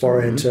first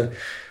foray into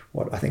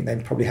what I think they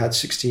probably had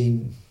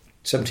 16,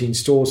 17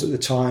 stores at the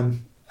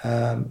time,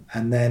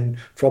 and then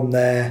from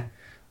there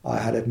I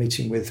had a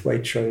meeting with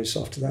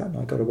Waitrose after that, and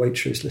I got a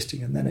Waitrose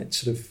listing, and then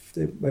it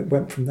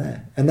went from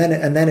there, and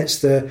then it's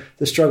the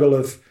struggle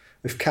of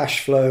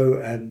cash flow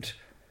and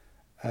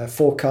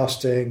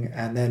forecasting,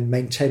 and then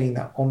maintaining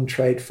that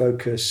on-trade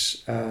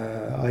focus.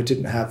 I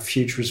didn't have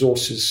huge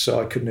resources,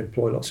 so I couldn't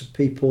employ lots of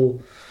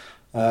people.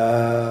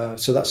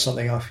 So that's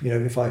something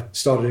if I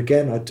started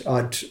again,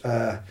 I'd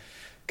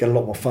get a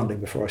lot more funding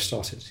before I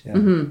started. Yeah.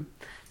 Mm-hmm.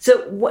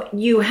 So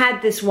you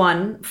had this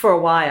one for a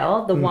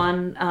while, the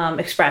one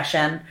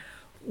expression.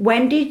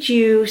 When did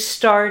you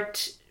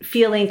start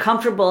feeling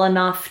comfortable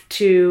enough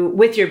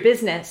with your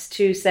business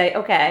to say,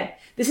 okay,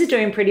 this is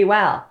doing pretty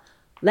well,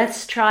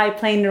 let's try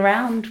playing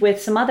around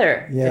with some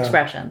other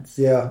expressions?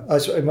 Yeah,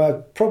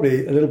 I'm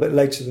probably a little bit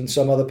later than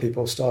some other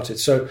people started.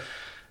 So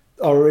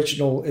our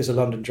original is a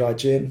London dry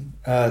gin,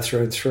 through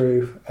and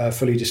through,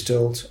 fully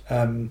distilled.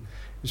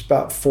 It was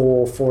about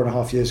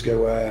 4.5 years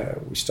ago where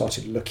we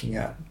started looking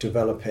at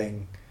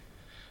developing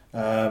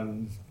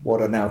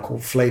what are now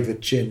called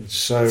flavoured gins.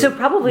 So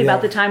probably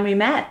about the time we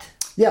met.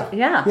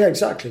 Yeah,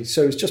 exactly.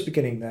 So it was just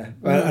beginning there.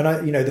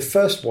 And the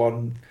first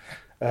one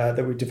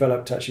that we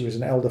developed actually was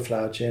an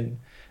elderflower gin,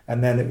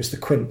 and then it was the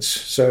Quince.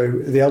 So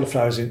the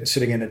elderflower is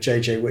sitting in a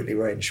J.J. Whitley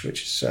range,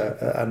 which is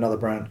another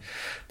brand.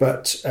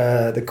 But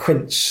the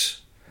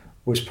Quince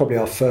was probably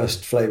our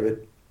first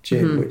flavoured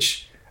gin,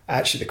 which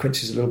actually the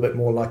Quince is a little bit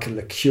more like a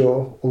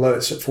liqueur, although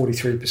it's at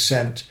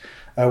 43%.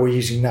 We're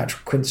using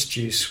natural quince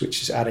juice,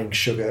 which is adding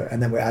sugar,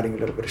 and then we're adding a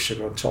little bit of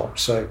sugar on top.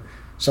 So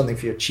something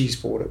for your cheese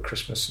board at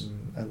Christmas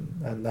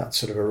and that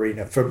sort of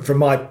arena. From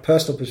my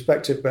personal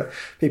perspective, but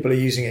people are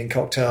using it in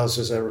cocktails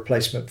as a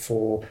replacement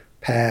for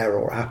pear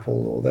or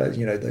apple or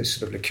those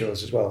sort of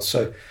liqueurs as well.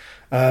 So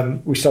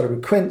we started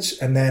with quince,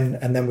 and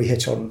then we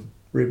hit on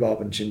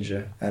rhubarb and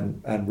ginger,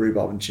 and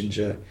rhubarb and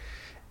ginger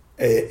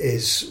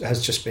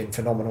has just been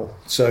phenomenal.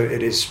 So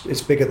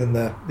it's bigger than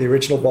the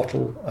original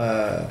bottle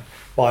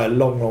by a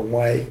long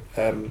way.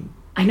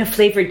 I know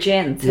flavoured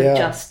gins have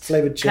just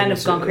kind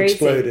of gone crazy.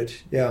 Exploded,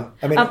 yeah.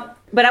 I mean,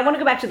 but I want to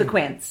go back to the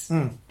Quince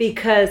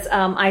because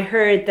I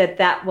heard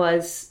that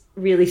was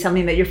really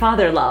something that your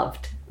father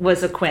loved,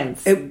 was a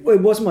Quince. It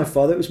wasn't my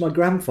father, it was my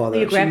grandfather.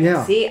 Your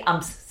grandfather? See,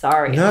 I'm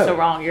sorry, I'm so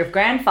wrong. Your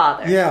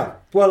grandfather. Yeah,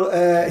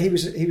 well, he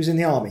was in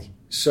the army,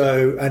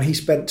 and he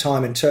spent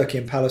time in Turkey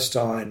and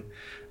Palestine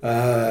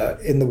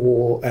in the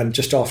war and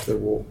just after the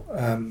war,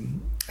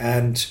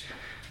 and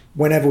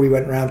whenever we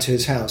went round to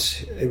his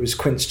house, it was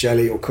quince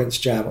jelly or quince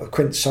jam or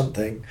quince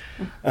something,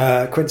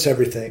 quince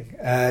everything.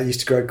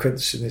 Used to grow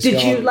quince in his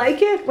garden. Did you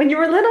like it when you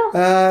were little?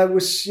 It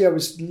was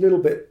a little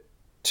bit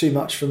too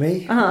much for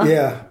me.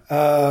 Yeah,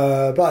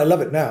 but I love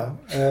it now.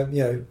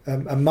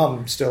 And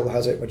Mum still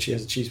has it when she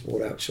has a cheese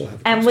board out. She'll have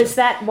it. And was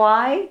that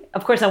why?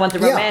 Of course, I want the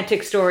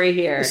romantic story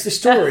here. It's the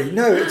story.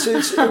 No, it's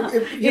is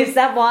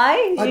that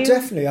why?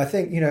 Definitely. I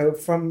think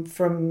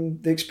from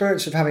the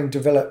experience of having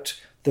developed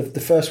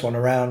the first one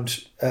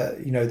around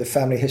the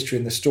family history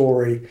and the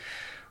story,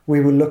 we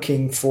were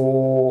looking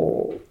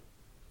for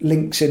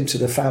links into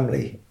the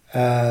family.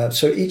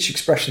 So each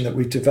expression that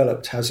we've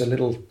developed has a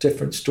little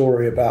different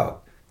story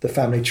about the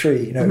family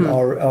tree.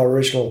 Our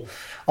original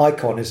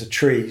icon is a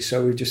tree,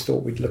 so we just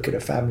thought we'd look at a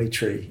family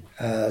tree.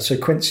 So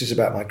quince is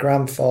about my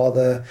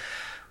grandfather.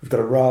 We've got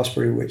a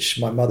raspberry, which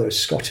my mother is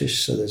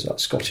Scottish, so there's that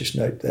Scottish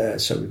note there.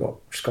 So we've got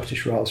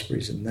Scottish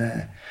raspberries in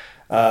there.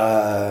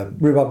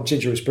 Rhubarb and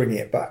ginger was bringing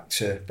it back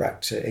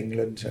to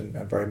England and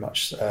very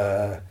much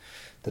the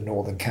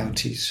northern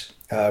counties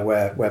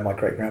where my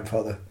great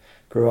grandfather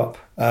grew up.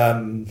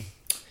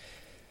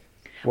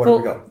 What have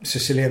we got?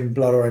 Sicilian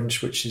blood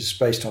orange, which is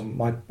based on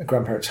my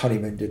grandparents'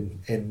 honeymooned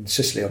in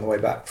Sicily on the way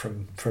back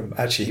from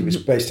actually he was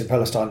based in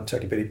Palestine and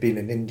Turkey, but he'd been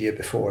in India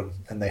before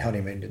and they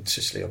honeymooned in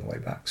Sicily on the way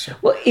back. So.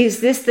 Well,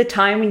 is this the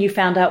time when you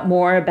found out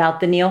more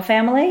about the Neal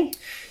family?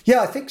 Yeah,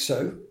 I think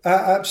so.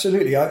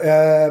 Absolutely.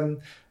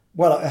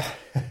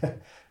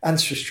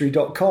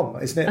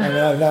 Ancestry.com, isn't it?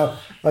 And now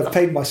I've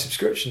paid my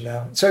subscription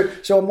now. So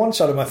on one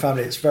side of my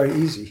family, it's very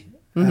easy.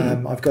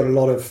 I've got a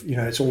lot of,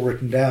 it's all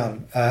written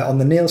down. On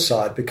the Neal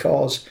side,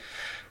 because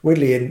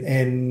weirdly,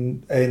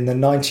 in the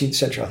 19th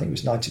century, I think it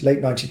was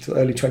late 19th,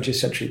 early 20th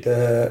century,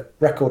 the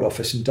record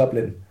office in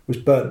Dublin was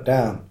burnt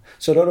down.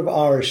 So a lot of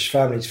Irish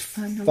families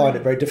find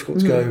it very difficult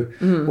to go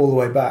all the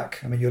way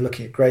back. I mean, you're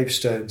looking at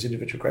gravestones,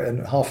 individual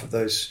and half of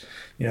those,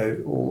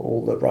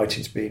 all the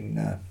writing's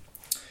been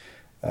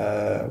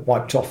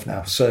wiped off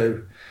now.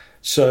 So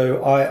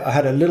I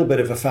had a little bit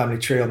of a family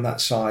tree on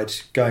that side,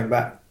 going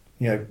back,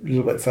 a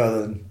little bit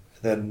further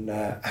than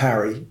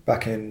Harry,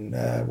 back in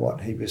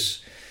he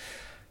was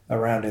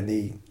around in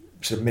the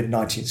sort of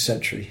mid-19th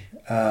century,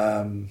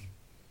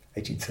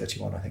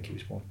 1831, I think he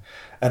was born,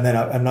 and then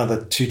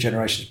another 2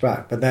 generations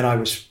back. But then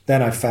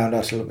I found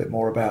out a little bit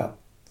more about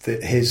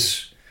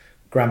his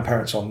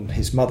grandparents on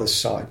his mother's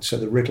side, so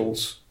the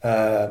Riddles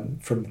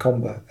from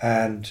Comber,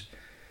 and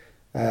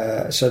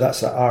so that's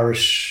the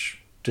Irish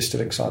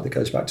distilling side that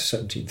goes back to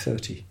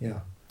 1730. Yeah.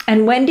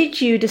 And when did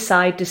you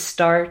decide to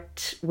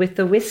start with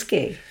the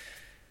whiskey?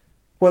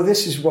 Well,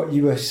 this is what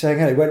you were saying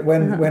earlier.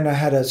 When I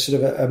had a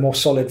sort of a more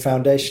solid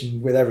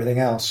foundation with everything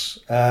else,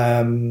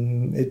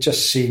 it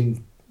just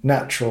seemed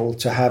natural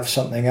to have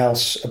something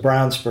else, a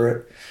brown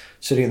spirit,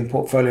 sitting in the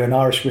portfolio. And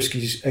Irish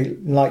whiskies,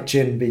 like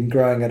gin, been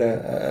growing at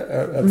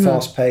a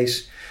fast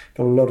pace.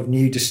 Got a lot of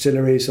new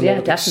distilleries, a lot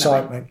of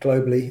excitement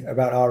globally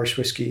about Irish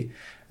whiskey.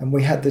 And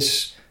we had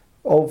this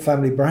old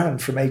family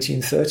brand from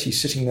 1830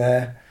 sitting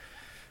there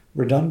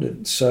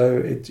redundant. So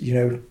it,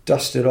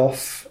 dusted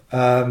off.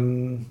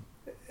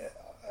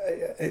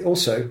 It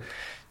also,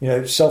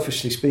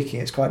 selfishly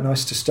speaking, it's quite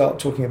nice to start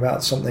talking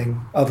about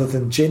something other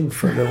than gin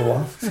for a little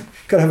while.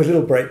 Got to have a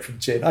little break from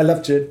gin. I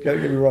love gin,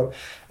 don't get me wrong,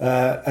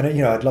 and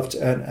I'd love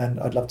to, and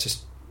I'd love to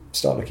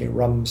start looking at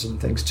rums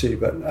and things too.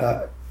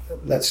 But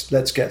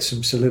let's get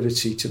some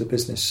solidity to the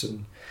business,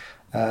 and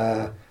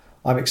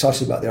I'm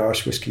excited about the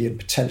Irish whiskey, and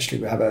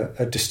potentially we have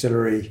a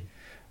distillery.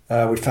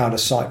 We found a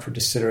site for a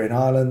distillery in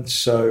Ireland,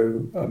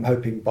 so I'm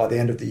hoping by the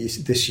end of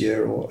this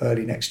year or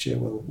early next year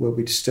we'll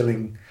be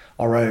distilling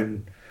our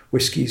own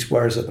whiskies,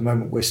 whereas at the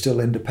moment we're still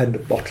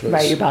independent bottlers,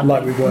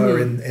 like we were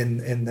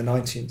in the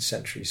 19th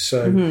century.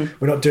 So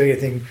we're not doing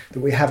anything that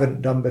we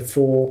haven't done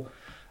before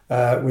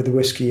with the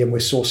whiskey, and we're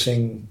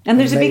sourcing. And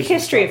there's a big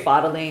history of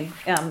bottling,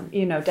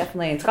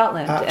 definitely in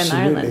Scotland and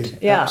Ireland.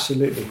 Yeah,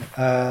 absolutely.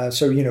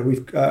 So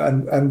we've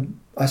and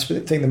I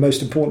think the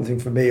most important thing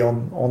for me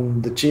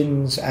on the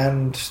gins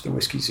and the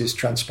whiskies is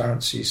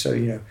transparency.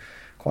 So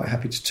quite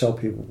happy to tell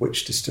people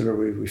which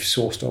distillery we've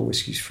sourced our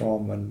whiskies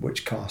from and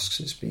which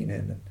casks it's been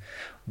in and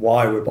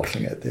why we're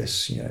bottling it at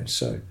this.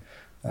 So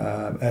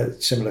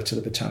similar to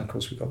the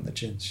botanicals we've got in the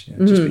gins.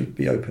 Just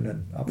be open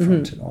and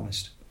upfront and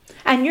honest.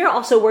 And you're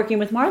also working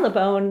with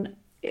Marylebone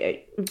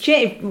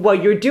gin. Well,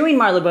 you're doing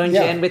Marylebone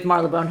gin with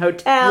Marylebone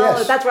Hotel.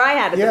 Yes. That's where I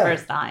had it the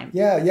first time.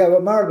 Yeah.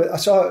 Well, Marylebone.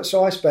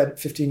 So I spent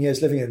 15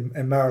 years living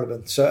in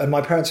Marylebone. And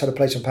my parents had a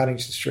place on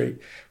Paddington Street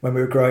when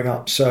we were growing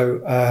up.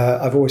 So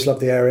I've always loved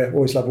the area.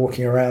 Always loved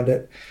walking around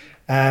it,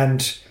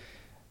 and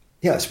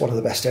it's one of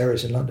the best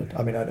areas in London.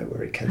 I mean, I know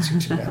we're in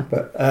Kensington now,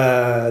 but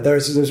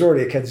there's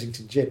already a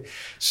Kensington gin.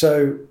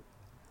 So.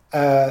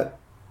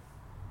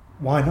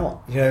 Why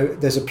not?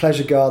 There's a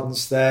pleasure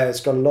gardens there. It's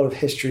got a lot of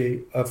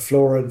history of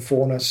flora and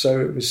fauna,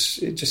 so it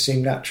just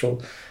seemed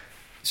natural.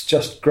 It's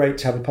just great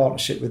to have a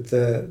partnership with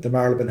the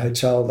Marylebone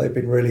Hotel. They've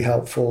been really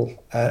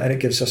helpful, and it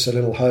gives us a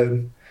little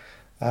home.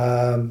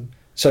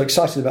 So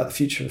excited about the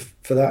future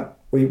for that.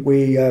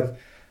 We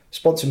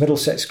sponsor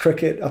Middlesex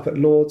cricket up at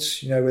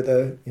Lords, with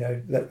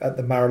at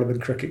the Marylebone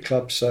Cricket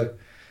Club. So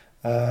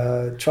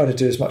trying to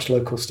do as much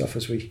local stuff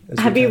as we can.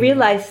 Have you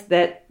realised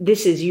that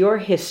this is your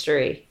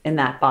history in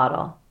that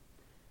bottle?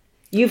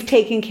 You've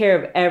taken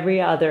care of every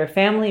other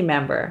family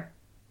member.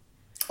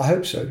 I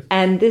hope so.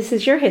 And this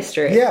is your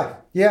history. Yeah,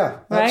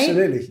 right?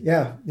 Absolutely.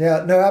 Yeah,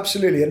 no,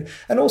 absolutely.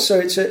 And also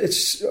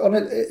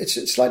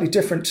it's slightly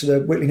different to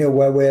the Whitley Neill,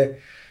 where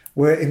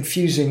we're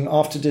infusing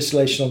after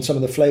distillation on some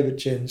of the flavoured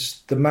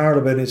gins. The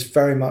Marylebone is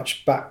very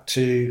much back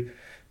to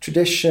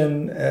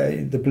tradition.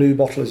 The blue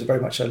bottle is very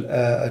much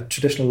a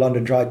traditional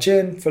London dry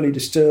gin, fully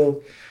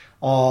distilled.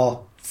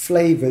 Our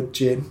flavoured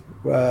gin,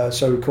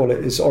 so we call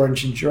it, is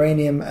orange and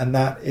geranium, and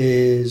that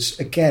is,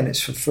 again,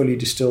 it's for fully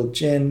distilled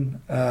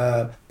gin,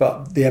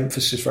 but the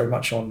emphasis very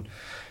much on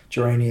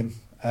geranium.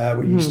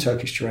 We use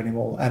Turkish geranium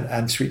oil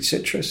and sweet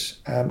citrus,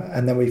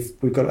 and then we've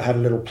had a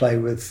little play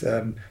with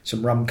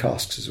some rum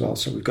casks as well.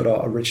 So we've got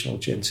our original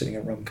gin sitting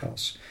in rum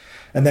casks,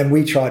 and then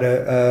we tried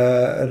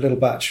a little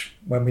batch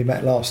when we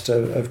met last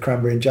of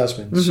cranberry and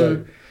jasmine.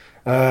 So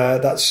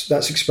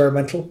that's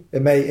experimental.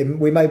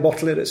 We may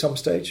bottle it at some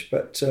stage,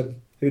 but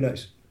who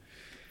knows?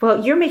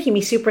 Well, you're making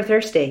me super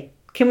thirsty.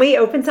 Can we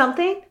open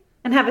something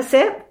and have a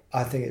sip?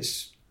 I think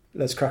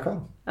let's crack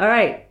on. All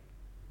right.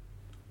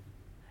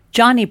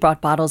 Johnny brought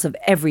bottles of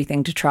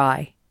everything to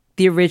try.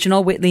 The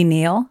original Whitley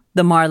Neill,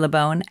 the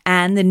Marylebone,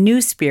 and the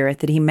new spirit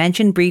that he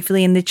mentioned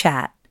briefly in the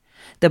chat,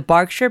 the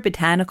Berkshire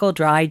Botanical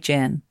Dry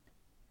Gin.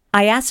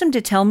 I asked him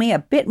to tell me a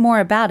bit more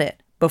about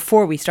it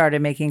before we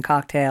started making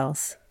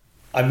cocktails.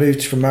 I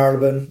moved from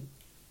Marylebone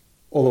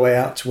all the way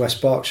out to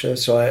West Berkshire,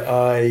 so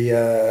I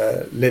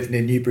live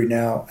near Newbury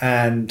now,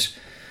 and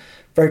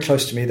very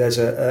close to me, there's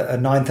a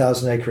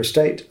 9,000 acre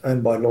estate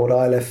owned by Lord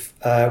Iliff,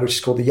 which is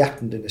called the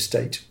Yattendon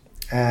Estate.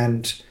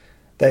 And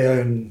they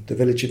own the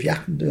village of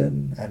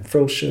Yattendon and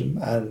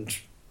Frilsham and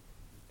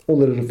all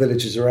the little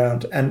villages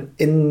around. And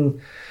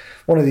in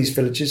one of these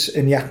villages,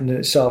 in Yattendon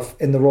itself,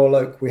 in the Royal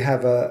Oak, we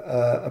have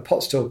a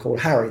pot still called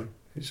Harry.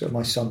 So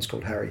my son's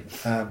called Harry.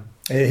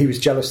 He was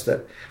jealous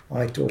that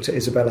my daughter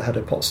Isabella had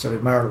a pot still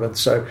in Marylebone,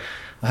 so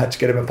I had to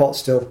get him a pot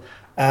still.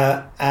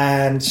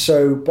 And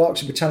so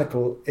Berkshire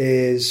Botanical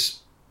is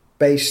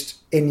based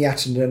in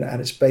Yattendon,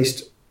 and it's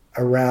based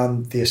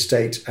around the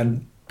estate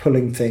and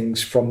pulling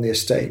things from the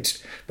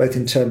estate, both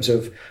in terms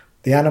of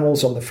the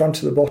animals on the front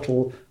of the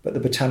bottle, but the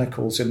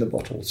botanicals in the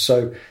bottle.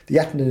 So the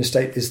Yattendon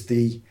Estate is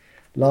the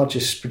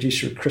largest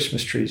producer of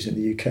Christmas trees in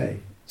the UK.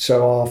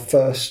 So our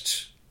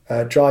first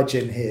dry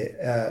gin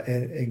here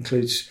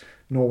includes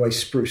Norway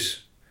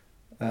spruce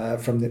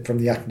from the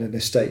Yattendon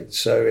Estate.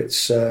 So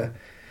it's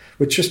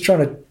we're just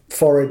trying to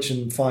forage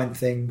and find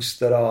things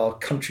that are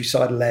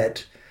countryside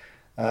led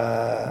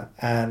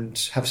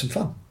and have some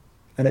fun.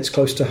 And it's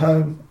close to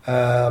home.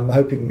 I'm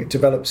hoping it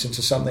develops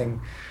into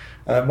something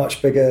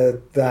much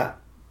bigger that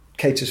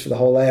caters for the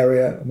whole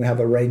area. And we have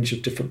a range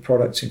of different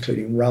products,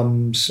 including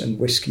rums and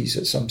whiskies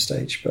at some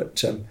stage.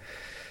 But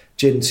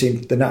gin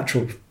seemed the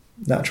natural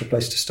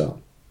place to start.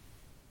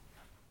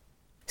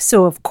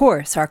 So, of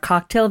course, our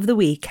cocktail of the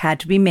week had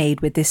to be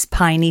made with this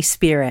piney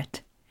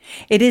spirit.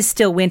 It is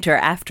still winter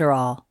after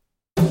all.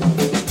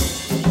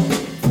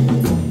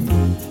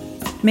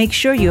 Make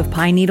sure you have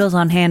pine needles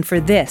on hand for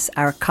this,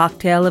 our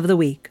cocktail of the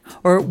week,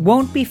 or it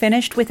won't be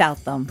finished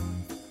without them.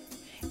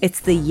 It's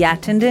the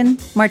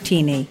Yattendon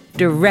Martini,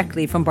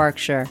 directly from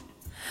Berkshire.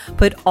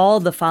 Put all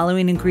the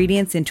following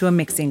ingredients into a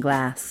mixing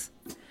glass.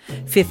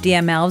 50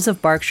 ml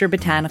of Berkshire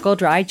Botanical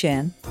Dry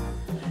Gin,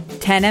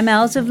 10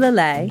 ml of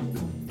Lillet,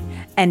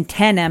 and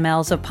 10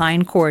 ml of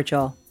pine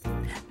cordial.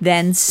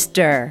 Then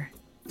stir.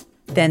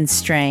 Then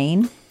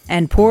strain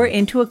and pour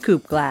into a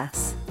coupe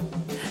glass.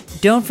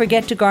 Don't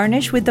forget to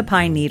garnish with the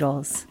pine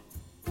needles.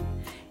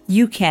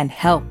 You can't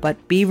help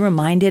but be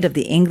reminded of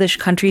the English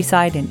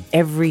countryside in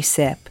every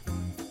sip.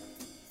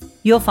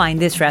 You'll find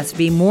this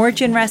recipe, more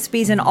gin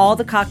recipes, and all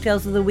the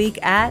cocktails of the week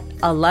at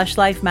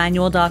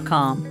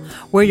alushlifemanual.com,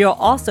 where you'll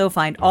also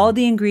find all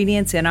the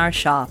ingredients in our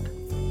shop.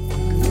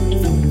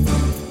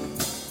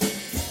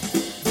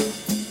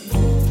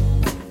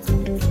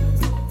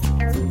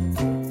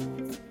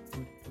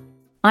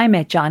 I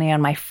met Johnny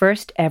on my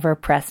first ever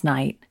press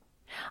night.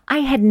 I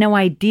had no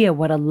idea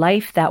what a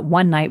life that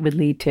one night would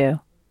lead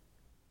to.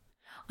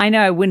 I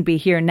know I wouldn't be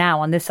here now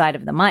on this side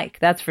of the mic,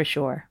 that's for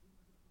sure.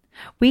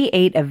 We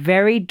ate a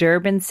very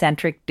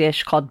Durban-centric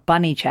dish called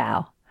bunny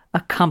chow,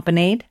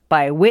 accompanied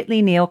by a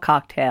Whitley Neal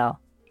cocktail.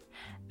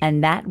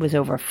 And that was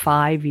over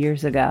 5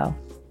 years ago.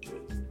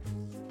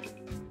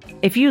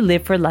 If you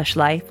live for Lush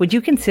Life, would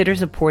you consider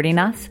supporting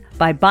us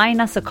by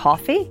buying us a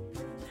coffee?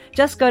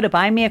 Just go to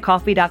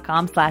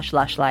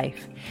buymeacoffee.com/lushlife,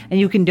 and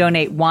you can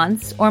donate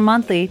once or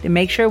monthly to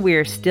make sure we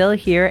are still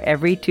here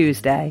every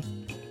Tuesday.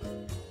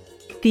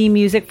 Theme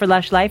music for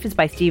Lush Life is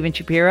by Steven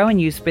Shapiro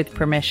and used with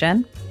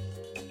permission.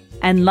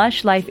 And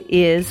Lush Life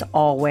is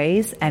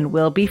always and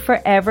will be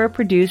forever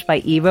produced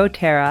by Evo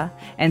Terra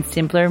and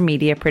Simpler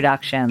Media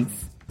Productions.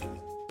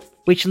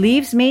 Which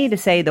leaves me to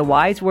say the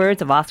wise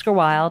words of Oscar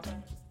Wilde,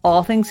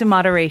 all things in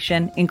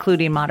moderation,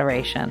 including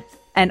moderation.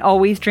 And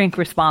always drink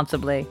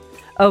responsibly.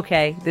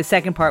 Okay, the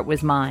second part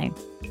was mine.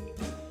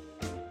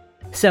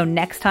 So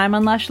next time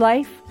on Lush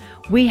Life,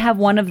 we have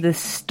one of the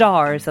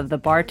stars of the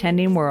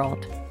bartending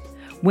world,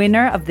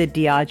 winner of the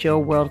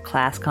Diageo World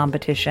Class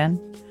Competition,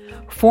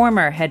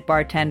 former head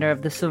bartender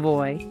of the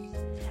Savoy,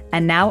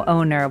 and now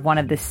owner of one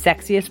of the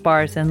sexiest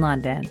bars in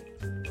London.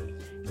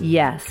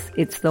 Yes,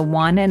 it's the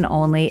one and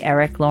only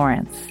Eric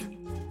Lawrence.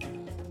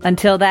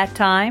 Until that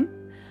time,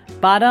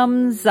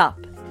 bottoms up.